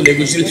আমাৰ ৰুমটোলৈ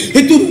গৈছিল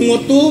সেইটো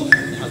ৰুমতো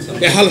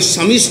এহাল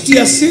স্বামী স্ত্ৰী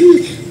আছিল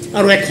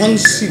আৰু এখন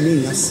চিলিং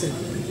আছে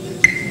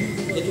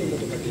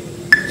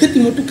সেইটো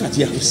মতো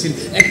কাজিয়া হৈছিল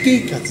একেই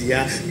কাজিয়া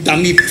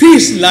দামী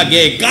ফ্ৰিজ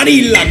লাগে গাড়ী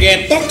লাগে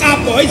টকা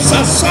পইচা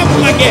সব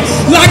লাগে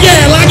লাগে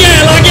লাগে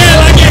লাগে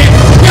লাগে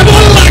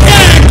কেৱল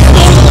লাগে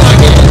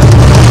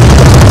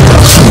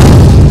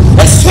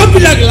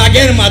সববিলাক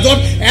লাগেৰ মাজত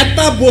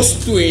এটা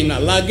বস্তুৱেই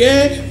নালাগে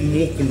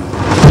মোক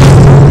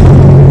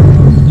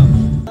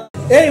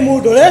এই মোৰ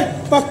দৰে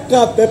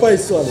পাক্কা বেপাৰী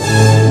ছোৱালী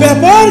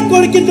বেপাৰ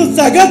কৰি কিন্তু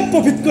জাগাত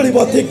প্ৰফিট কৰিব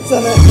ঠিক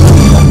জানে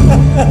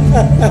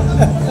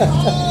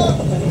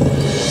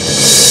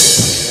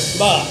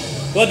বা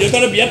তোৰ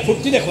দেউতাৰ বিয়াত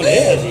ফূৰ্তি দেখোন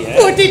আজি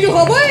ফূৰ্তিটো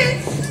হ'বই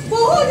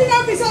বহু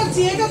দিনৰ পিছত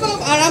জীয়েকক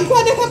অলপ আৰাম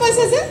পোৱা দেখা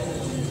পাইছে যে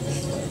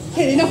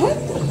হেৰি নহয়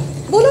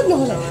বলক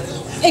নহ'লে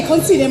এখন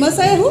চিনেমা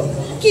চাই আহোঁ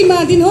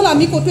কিমান দিন হ'ল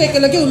আমি ক'তো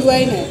একেলগে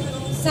ওলোৱাই নাই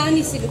চাহ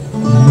নিছিলোঁ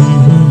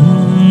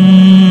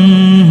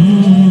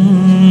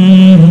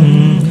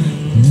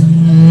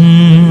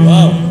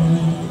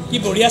কি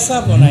বঢ়িয়া চাহ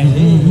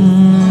বনাইছে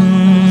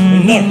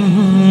সুন্দৰ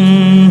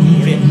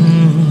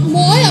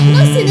মই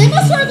আপোনাৰ চিনেমা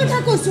চোৱাৰ কথা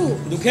কৈছোঁ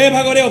দুখে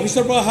ভাগৰে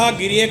অফিচৰ পৰা অহা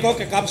গিৰিয়েকক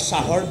একাপ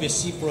চাহৰ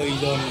বেছি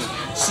প্ৰয়োজন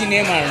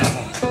চিনেমাৰ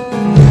নহয়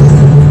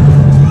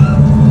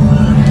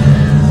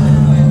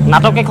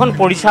নাটক এখন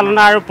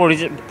পৰিচালনা আৰু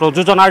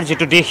প্ৰযোজনাৰ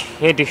যিটো দিশ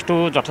সেই দিশটো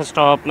যথেষ্ট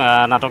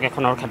নাটক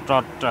এখনৰ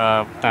ক্ষেত্ৰত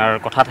তাৰ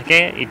কথা থাকে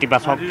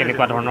ইতিবাচক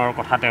কেনেকুৱা ধৰণৰ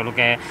কথা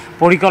তেওঁলোকে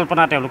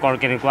পৰিকল্পনা তেওঁলোকৰ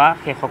কেনেকুৱা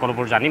সেই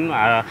সকলোবোৰ জানিম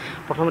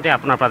প্ৰথমতে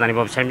আপোনাৰ পৰা জানিব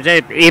বিচাৰিম যে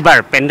এইবাৰ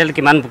পেণ্ডেল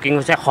কিমান বুকিং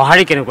হৈছে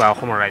সঁহাৰি কেনেকুৱা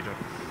অসমৰ ৰাইজৰ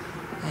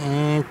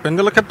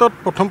পেণ্ডেলৰ ক্ষেত্ৰত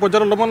প্ৰথম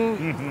পৰ্যায়ত অলপমান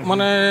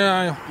মানে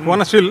হোৱা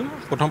নাছিল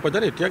প্ৰথম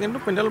পৰ্যায়ত এতিয়া কিন্তু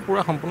পেণ্ডেল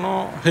পূৰা সম্পূৰ্ণ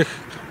শেষ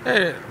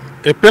এই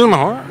এপ্ৰিল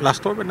মাহৰ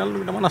লাষ্টৰ পেণ্ডেল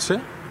দুটামান আছে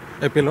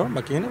এপ্ৰিলৰ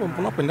বাকীখিনি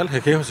সম্পূৰ্ণ পেণ্ডেল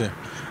শেষেই হৈছে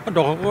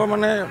দৰ্শকৰ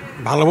মানে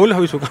ভাল হ'ব বুলি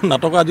ভাবিছোঁ কাৰণ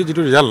নাটকৰ আজি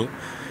যিটো ৰিজাল্ট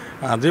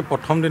আজি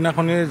প্ৰথম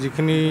দিনাখনি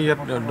যিখিনি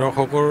ইয়াত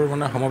দৰ্শকৰ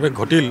মানে সমাৱেশ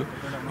ঘটিল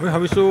আমি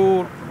ভাবিছোঁ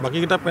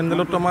বাকীকেইটা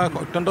পেণ্ডেলতো আমাৰ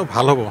অত্যন্ত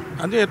ভাল হ'ব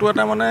আজি এইটো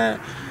এটা মানে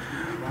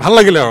ভাল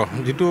লাগিলে আৰু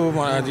যিটো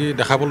আজি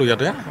দেখা পালোঁ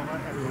ইয়াতে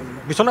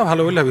পিছলৈ ভাল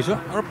হ'ব বুলি ভাবিছোঁ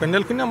আৰু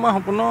পেণ্ডেলখিনি আমাৰ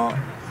সম্পূৰ্ণ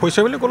হৈছে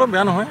বুলি ক'লেও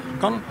বেয়া নহয়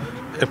কাৰণ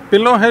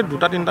এপ্ৰিলৰ সেই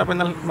 2-3টা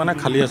পেণ্ডেল মানে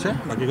খালী আছে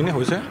বাকীখিনি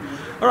হৈছে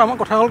আৰু আমাৰ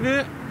কথা হ'ল কি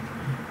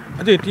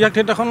আজি ইতিহাস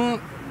থিয়েটাৰখন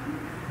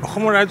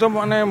অসমৰ ৰাইজৰ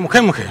মানে মুখে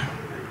মুখে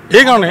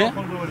এইকাৰণে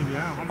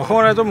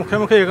অসমৰ ৰাইজৰ মুখে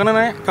মুখে এইকাৰণে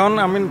নাই কাৰণ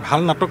আমি ভাল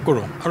নাটক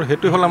কৰোঁ আৰু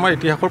সেইটো হ'ল আমাৰ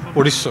ইতিহাসৰ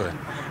পৰিচয়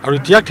আৰু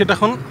ইতিহাস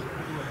থিয়েটাৰখন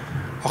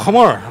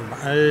অসমৰ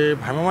এই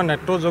ভ্ৰাম্যমাণ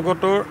নাট্য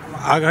জগতৰ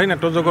আগশাৰী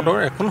নাট্য জগতৰ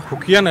এখন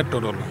সুকীয়া নাট্য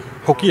দল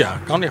সুকীয়া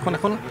কাৰণ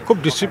এখন খুব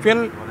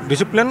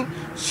ডিচিপ্লিন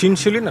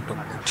চিনচিয়েলি নাটক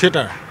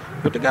থিয়েটাৰ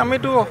গতিকে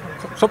আমিতো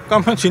চব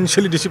কাম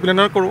চিনচিয়েলি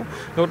ডিচিপ্লিনৰ কৰোঁ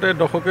লগতে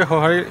দৰ্শকে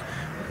সঁহাৰি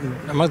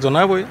আমাক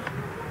জনাবই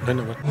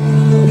ধন্যবাদ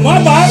মই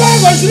বাৰে বাৰে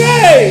কৈছোঁ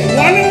দেই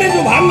ওৱান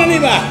ভাত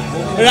নানিবা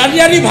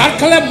ৰাতি ভাত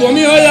খালে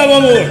বমি হৈ যাব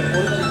মোৰ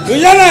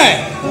বুজা নাই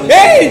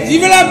এই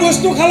যিবিলাক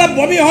বস্তু খালে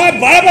বমি হয়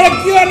বাৰে বাৰে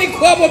কিয় আনি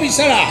খুৱাব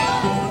বিচাৰা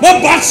মই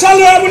বাচ্চা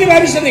ল'ৰা বুলি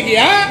ভাবিছে নেকি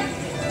হা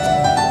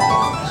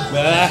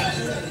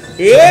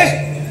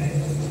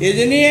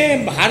এইজনীয়ে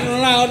ভাত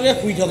ৰন্ধা আগতে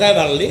শুই থকাই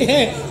ভাল দেই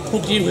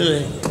ফুটি ফেলে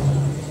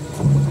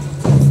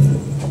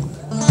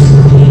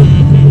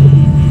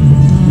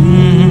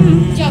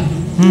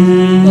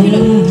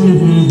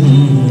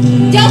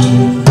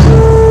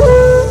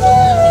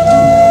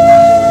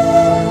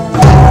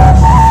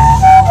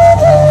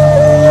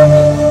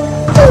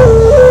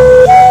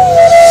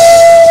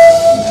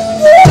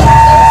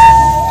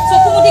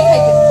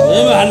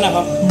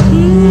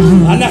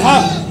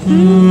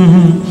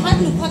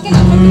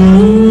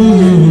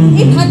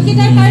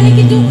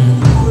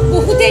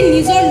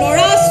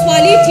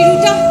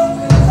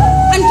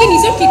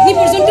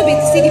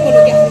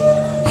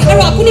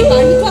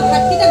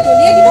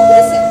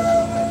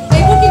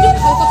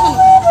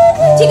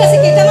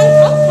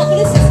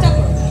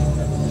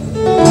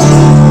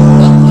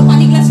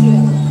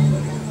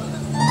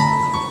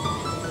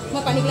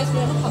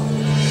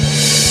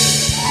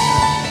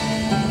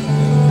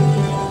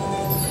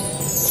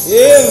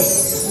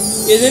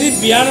এজনী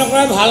বিয়া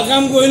নকৰা ভাল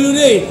কাম কৰিলোঁ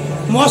দেই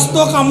মস্ত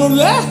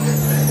কামোৰলে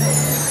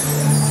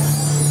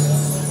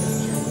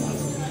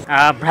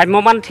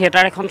ভ্ৰাম্যমাণ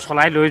থিয়েটাৰ এখন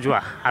চলাই লৈ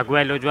যোৱা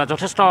আগুৱাই লৈ যোৱা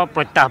যথেষ্ট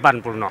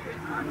প্ৰত্যাহ্বানপূৰ্ণ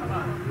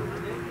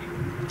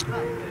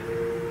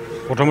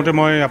প্ৰথমতে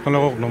মই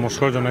আপোনালোকক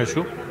নমস্কাৰ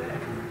জনাইছোঁ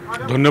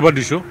ধন্যবাদ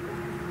দিছোঁ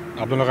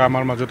আপোনালোকে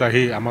আমাৰ মাজত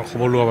আহি আমাৰ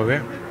খবৰ লোৱাৰ বাবে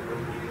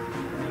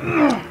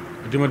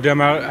ইতিমধ্যে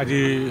আমাৰ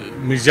আজি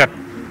মিৰ্জাত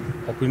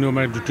অপিনিয়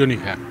মানে দ্বিতীয়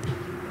নিশা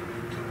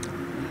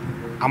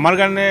আমাৰ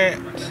কাৰণে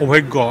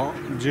সৌভাগ্য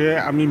যে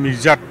আমি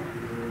মিৰ্জাত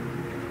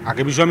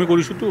আগে পিছু আমি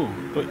কৰিছোঁতো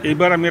তো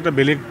এইবাৰ আমি এটা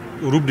বেলেগ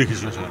ৰূপ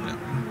দেখিছোঁ আচলতে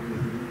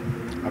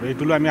আৰু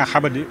এইটোলৈ আমি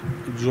আশাবাদী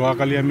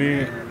যোৱাকালি আমি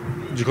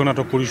যিখন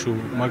নাটক কৰিছোঁ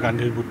মই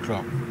গান্ধীৰ পুত্ৰ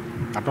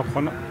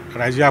নাটকখন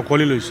ৰাইজে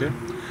আঁকোৱালি লৈছে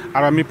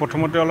আৰু আমি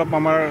প্ৰথমতে অলপ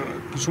আমাৰ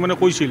কিছুমানে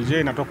কৈছিল যে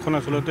এই নাটকখন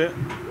আচলতে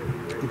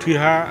উঠি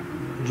অহা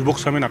যুৱক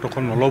চামে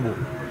নাটকখন নল'ব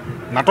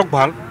নাটক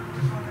ভাল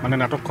মানে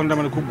নাটকখন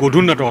তাৰমানে খুব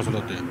গধুৰ নাটক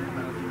আচলতে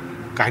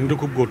কাহিনীটো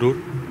খুব গধুৰ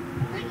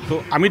তো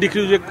আমি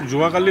দেখিলোঁ যে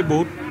যোৱাকালি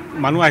বহুত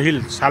মানুহ আহিল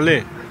চালে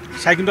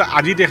চাই কিন্তু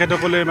আজি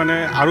তেখেতসকলে মানে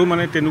আৰু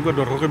মানে তেনেকুৱা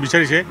দৰ্শকে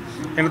বিচাৰিছে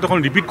এই নাটকখন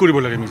ৰিপিট কৰিব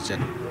লাগে নিশ্চয়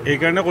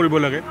এইকাৰণে কৰিব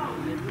লাগে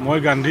মই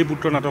গান্ধীৰ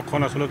পুত্ৰ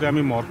নাটকখন আচলতে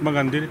আমি মহাত্মা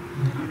গান্ধীৰ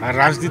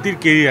ৰাজনীতিৰ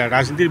কেৰিয়াৰ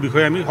ৰাজনীতিৰ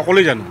বিষয়ে আমি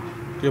সকলোৱে জানো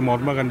যে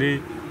মহাত্মা গান্ধী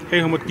সেই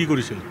সময়ত কি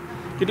কৰিছিল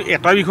কিন্তু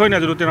এটা বিষয়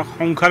নাজানো তেওঁৰ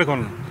সংসাৰখন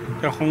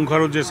তেওঁৰ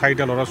সংসাৰত যে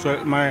চাৰিটা ল'ৰা ছোৱালী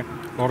মানে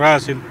ল'ৰা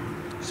আছিল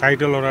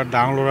চাৰিটা ল'ৰা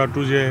ডাঙৰ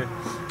ল'ৰাটো যে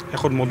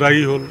শেষত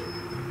মদাৰী হ'ল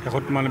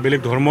শেষত মানে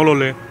বেলেগ ধৰ্ম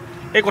ল'লে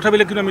এই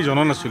কথাবিলাক কিন্তু আমি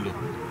জনা নাছিলোঁ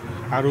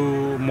আৰু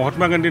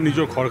মহাত্মা গান্ধীয়ে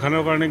নিজৰ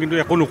ঘৰখনৰ কাৰণে কিন্তু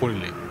একো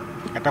নকৰিলে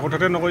এটা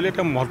কথাতে নকৰিলে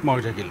তেওঁ মহাত্মা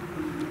হৈ থাকিল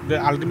যে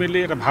আল্টিমেটলি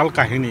এটা ভাল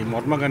কাহিনী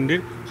মহাত্মা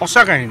গান্ধীৰ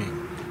সঁচা কাহিনী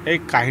এই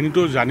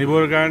কাহিনীটো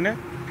জানিবৰ কাৰণে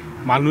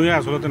মানুহে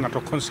আচলতে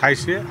নাটকখন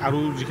চাইছে আৰু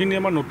যিখিনি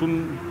আমাৰ নতুন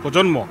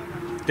প্ৰজন্ম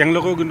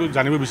তেওঁলোকেও কিন্তু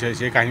জানিব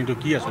বিচাৰিছে এই কাহিনীটো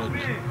কি আচলতে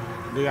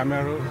গতিকে আমি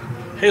আৰু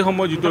সেই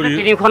সময়ত যিটো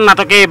তিনিখন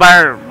নাটকে এইবাৰ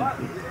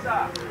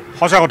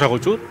সঁচা কথা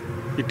কৈছোঁ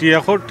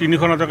ইতিহাসৰ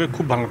তিনিখন নাটকে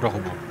খুব ভাল নাটক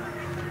হ'ব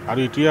আৰু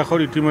ইতিহাসৰ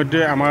ইতিমধ্যে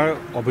আমাৰ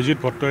অভিজিত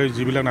ভট্টই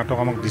যিবিলাক নাটক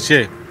আমাক দিছে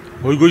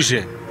হৈ গৈছে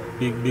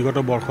বিগত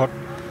বৰ্ষত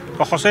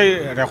সঁচাই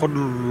ৰেকৰ্ড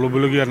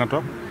ল'বলগীয়া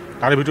নাটক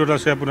তাৰে ভিতৰত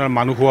আছে আপোনাৰ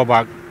মানুহ খোৱা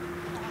বাঘ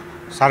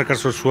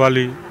চাৰ্কাছৰ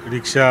ছোৱালী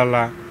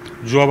ৰিক্সাৱালা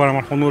যোৱাবাৰ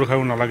আমাৰ সোণৰ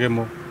খায়ো নালাগে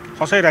মোক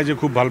সঁচাই ৰাইজে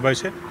খুব ভাল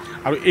পাইছে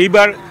আৰু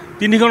এইবাৰ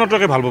তিনিখন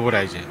নাটকে ভাল পাব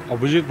ৰাইজে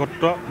অভিজিত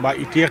ভট্ট বা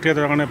ইতিহাস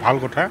থিয়েটাৰৰ কাৰণে ভাল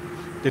কথা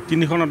যে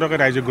তিনিখন নাটকে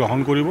ৰাইজে গ্ৰহণ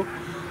কৰিব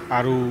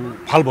আৰু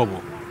ভাল পাব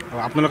আৰু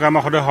আপোনালোকে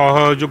আমাক সদায়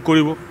সহযোগ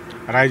কৰিব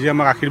ৰাইজে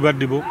আমাক আশীৰ্বাদ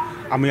দিব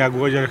আমি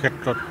আগুৱাই যোৱাৰ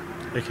ক্ষেত্ৰত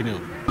এইখিনিও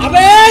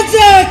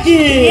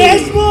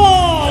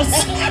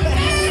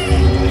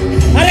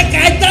আৰে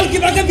কাইতাল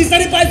কিবাকে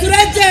বিচাৰি পাইছো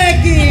ৰে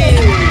কি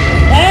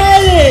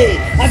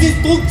আজি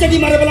তোক যদি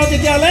মাৰে পেলাও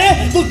তেতিয়াহ'লে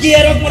তোক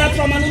গিয়েৰক পৰা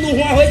প্ৰমাণ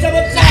নোহোৱা হৈ যাব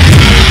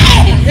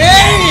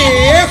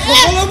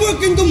সকলোবোৰ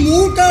কিন্তু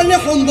মোৰ কাৰণে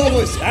সম্ভৱ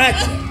হৈছে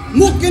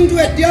মোক কিন্তু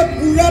এতিয়া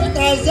পুৰা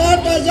তাজা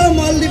তাজা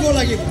মাল দিব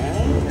লাগিব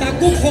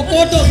তাকো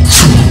ফকত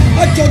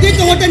যদি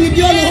তহঁতে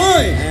নিদিয়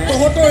নহয়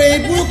তহঁতৰ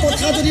এইবোৰ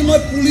কথা যদি মই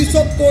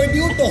পুলিচক কৈ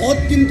দিওঁ তহঁত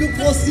কিন্তু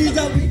ফচি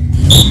যাবি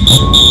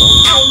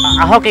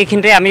আহক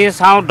এইখিনিতে আমি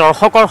চাওঁ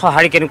দৰ্শকৰ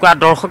সঁহাৰি কেনেকুৱা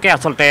দৰ্শকে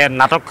আচলতে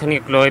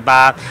নাটকখিনিক লৈ বা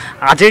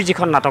আজিৰ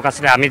যিখন নাটক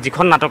আছিলে আমি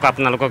যিখন নাটক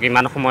আপোনালোকক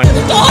ইমান সময়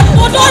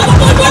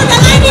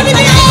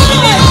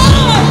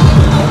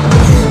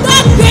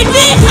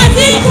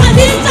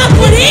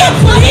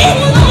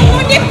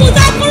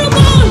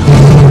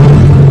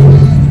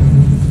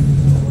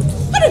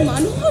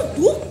মানুহৰ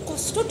দুখ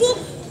কষ্টটো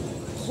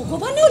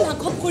ভগৱানেও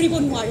লাঘৱ কৰিব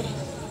নোৱাৰে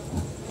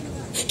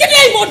কিন্তু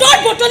এই মদৰ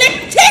বটলে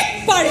ঠিক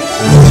পাৰে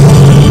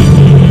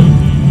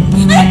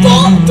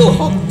কমটো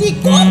শক্তি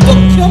কমটো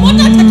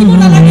ক্ষমতা থাকিব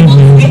নালাগিব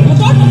এই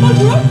মদৰ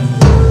বটলবোৰৰ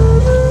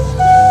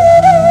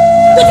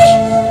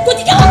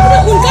গতিকে আপুনি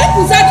সোনকালে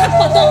পূজাৰ ভাগ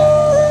পাতক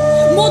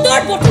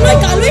মদৰ বটলৈ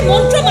গালৈ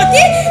মন্ত্ৰ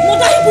মাতি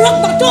মদাহীবোৰক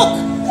পাতক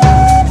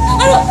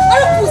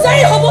আৰু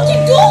পূজাৰী হ'ব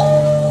কিন্তু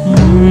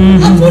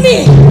আপুনি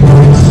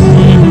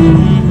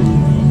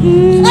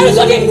আৰু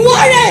যদি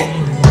নোৱাৰে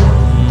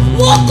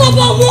মোক ক'ব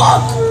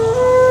মোক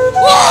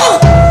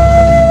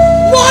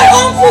মই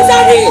হ'ম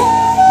পূজাৰী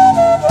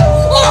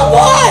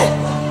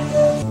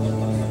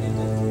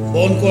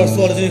বন কৰা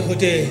ছোৱালীজনীৰ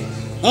সৈতে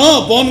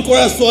বন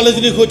কৰা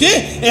ছোৱালীজনীৰ সৈতে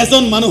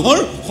এজন মানুহৰ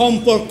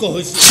সম্পৰ্ক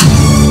হৈছিল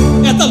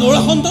এটা ল'ৰা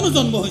সন্তানো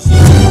জন্ম হৈছিল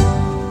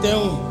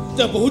তেওঁ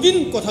বহুদিন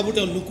কথাবোৰ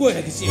তেওঁ লুকুৱাই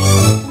ৰাখিছিল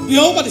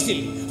বিয়াও পাতিছিল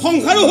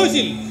সংসাৰো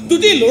হৈছিল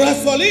দুটি ল'ৰা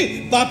ছোৱালী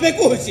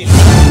বাপেকো হৈছিল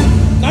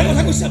কাৰ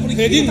কথা কৈছে আপুনি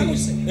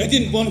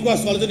এদিন বন কৰা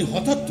ছোৱালীজনী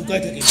হঠাৎ ঢুকাই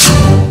থাকিল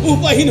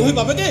উপায়হীন হৈ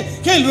বাপেকে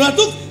সেই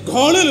ল'ৰাটোক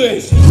ঘৰলৈ লৈ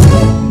আহিছিল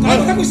কাৰ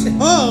কথা কৈছে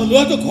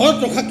ল'ৰাটো ঘৰত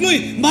ৰখাক লৈ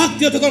মাক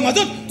দেউতাকৰ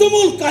মাজত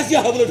তুমুল কাজিয়া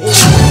হ'বলৈ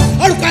ধৰিলে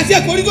আৰু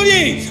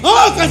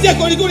কাজিয়া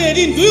কৰি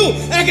এদিন দুয়ো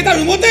একেটা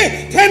ৰুমতে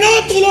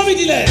ফেনত ওলমি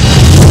দিলে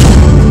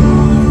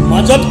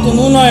মাজত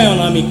কোনো নাই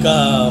অনামিকা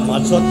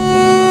মাজত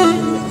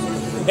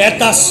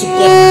এটা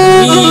চুকত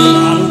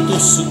আনটো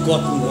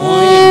চুকত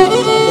মই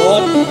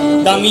মাজত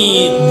দামী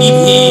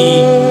টিভি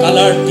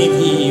কালাৰ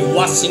টিভি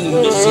ৱাশ্বিং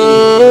মেচিন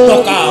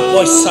টকা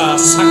পইচা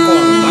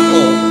চাকৰ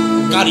বাকৰ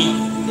গাড়ী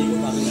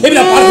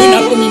এইবিলাক পাৰ হৈ না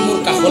তুমি মোৰ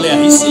কাষলৈ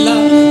আহিছিলা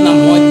না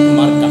মই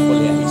তোমাৰ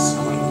কাষলৈ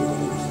আহিছিলো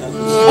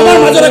আমাৰ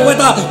মাজত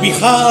এটা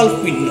বিশাল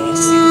পিণ্ড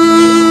আছিল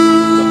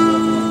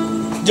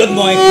য'ত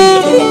মই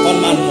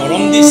অকণমান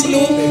মৰম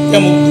দিছিলোঁ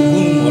তেওঁ মোক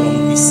দুগুণ মৰম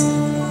দিছিল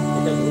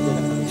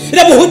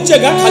এতিয়া বহুত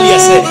জেগা খালী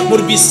আছে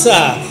মোৰ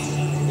বিশ্বাস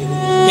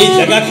এই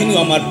জেগাখিনিও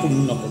আমাৰ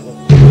পূৰ্ণ হ'ব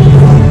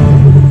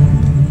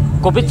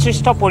কোভিড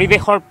সৃষ্ট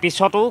পৰিৱেশৰ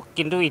পিছতো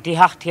কিন্তু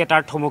ইতিহাস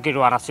থিয়েটাৰ থমকি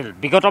ৰোৱা নাছিল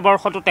বিগত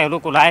বৰ্ষতো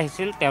তেওঁলোক ওলাই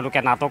আহিছিল তেওঁলোকে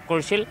নাটক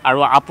কৰিছিল আৰু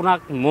আপোনাক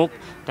মোক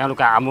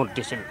তেওঁলোকে আমোদ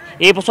দিছিল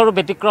এই বছৰো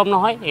ব্যতিক্ৰম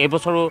নহয় এই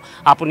বছৰো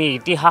আপুনি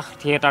ইতিহাস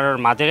থিয়েটাৰৰ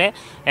মাজেৰে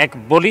এক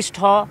বলিষ্ঠ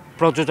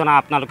প্ৰযোজনা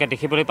আপোনালোকে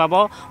দেখিবলৈ পাব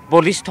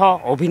বলিষ্ঠ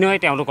অভিনয়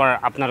তেওঁলোকৰ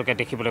আপোনালোকে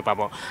দেখিবলৈ পাব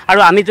আৰু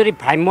আমি যদি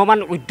ভ্ৰাম্যমান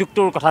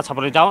উদ্যোগটোৰ কথা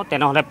চাবলৈ যাওঁ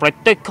তেনেহ'লে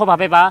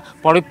প্ৰত্যক্ষভাৱে বা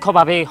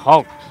পৰোক্ষভাৱেই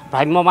হওক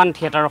ভ্ৰাম্যমান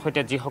থিয়েটাৰৰ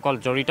সৈতে যিসকল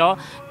জড়িত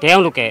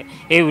তেওঁলোকে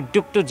এই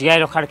উদ্যোগটো জীয়াই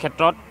ৰখাৰ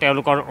ক্ষেত্ৰত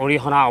তেওঁলোকৰ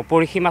অৰিহণা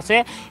অপৰিসীম আছে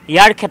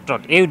ইয়াৰ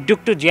ক্ষেত্ৰত এই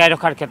উদ্যোগটো জীয়াই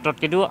ৰখাৰ ক্ষেত্ৰত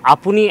কিন্তু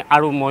আপুনি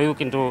আৰু ময়ো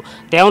কিন্তু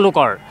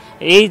তেওঁলোকৰ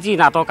এই যি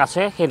নাটক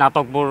আছে সেই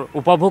নাটকবোৰ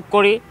উপভোগ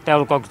কৰি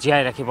তেওঁলোকক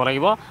জীয়াই ৰাখিব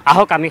লাগিব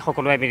আহক আমি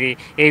সকলোৱে মিলি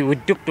এই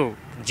উদ্যোগটো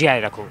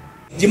জীয়াই ৰাখোঁ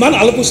যিমান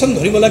আলোকোচান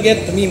ধৰিব লাগে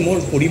তুমি মোৰ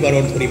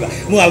পৰিবাৰৰ ধৰিবা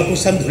মোৰ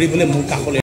আলোকোচান ধৰিবলৈ মোৰ কাষলৈ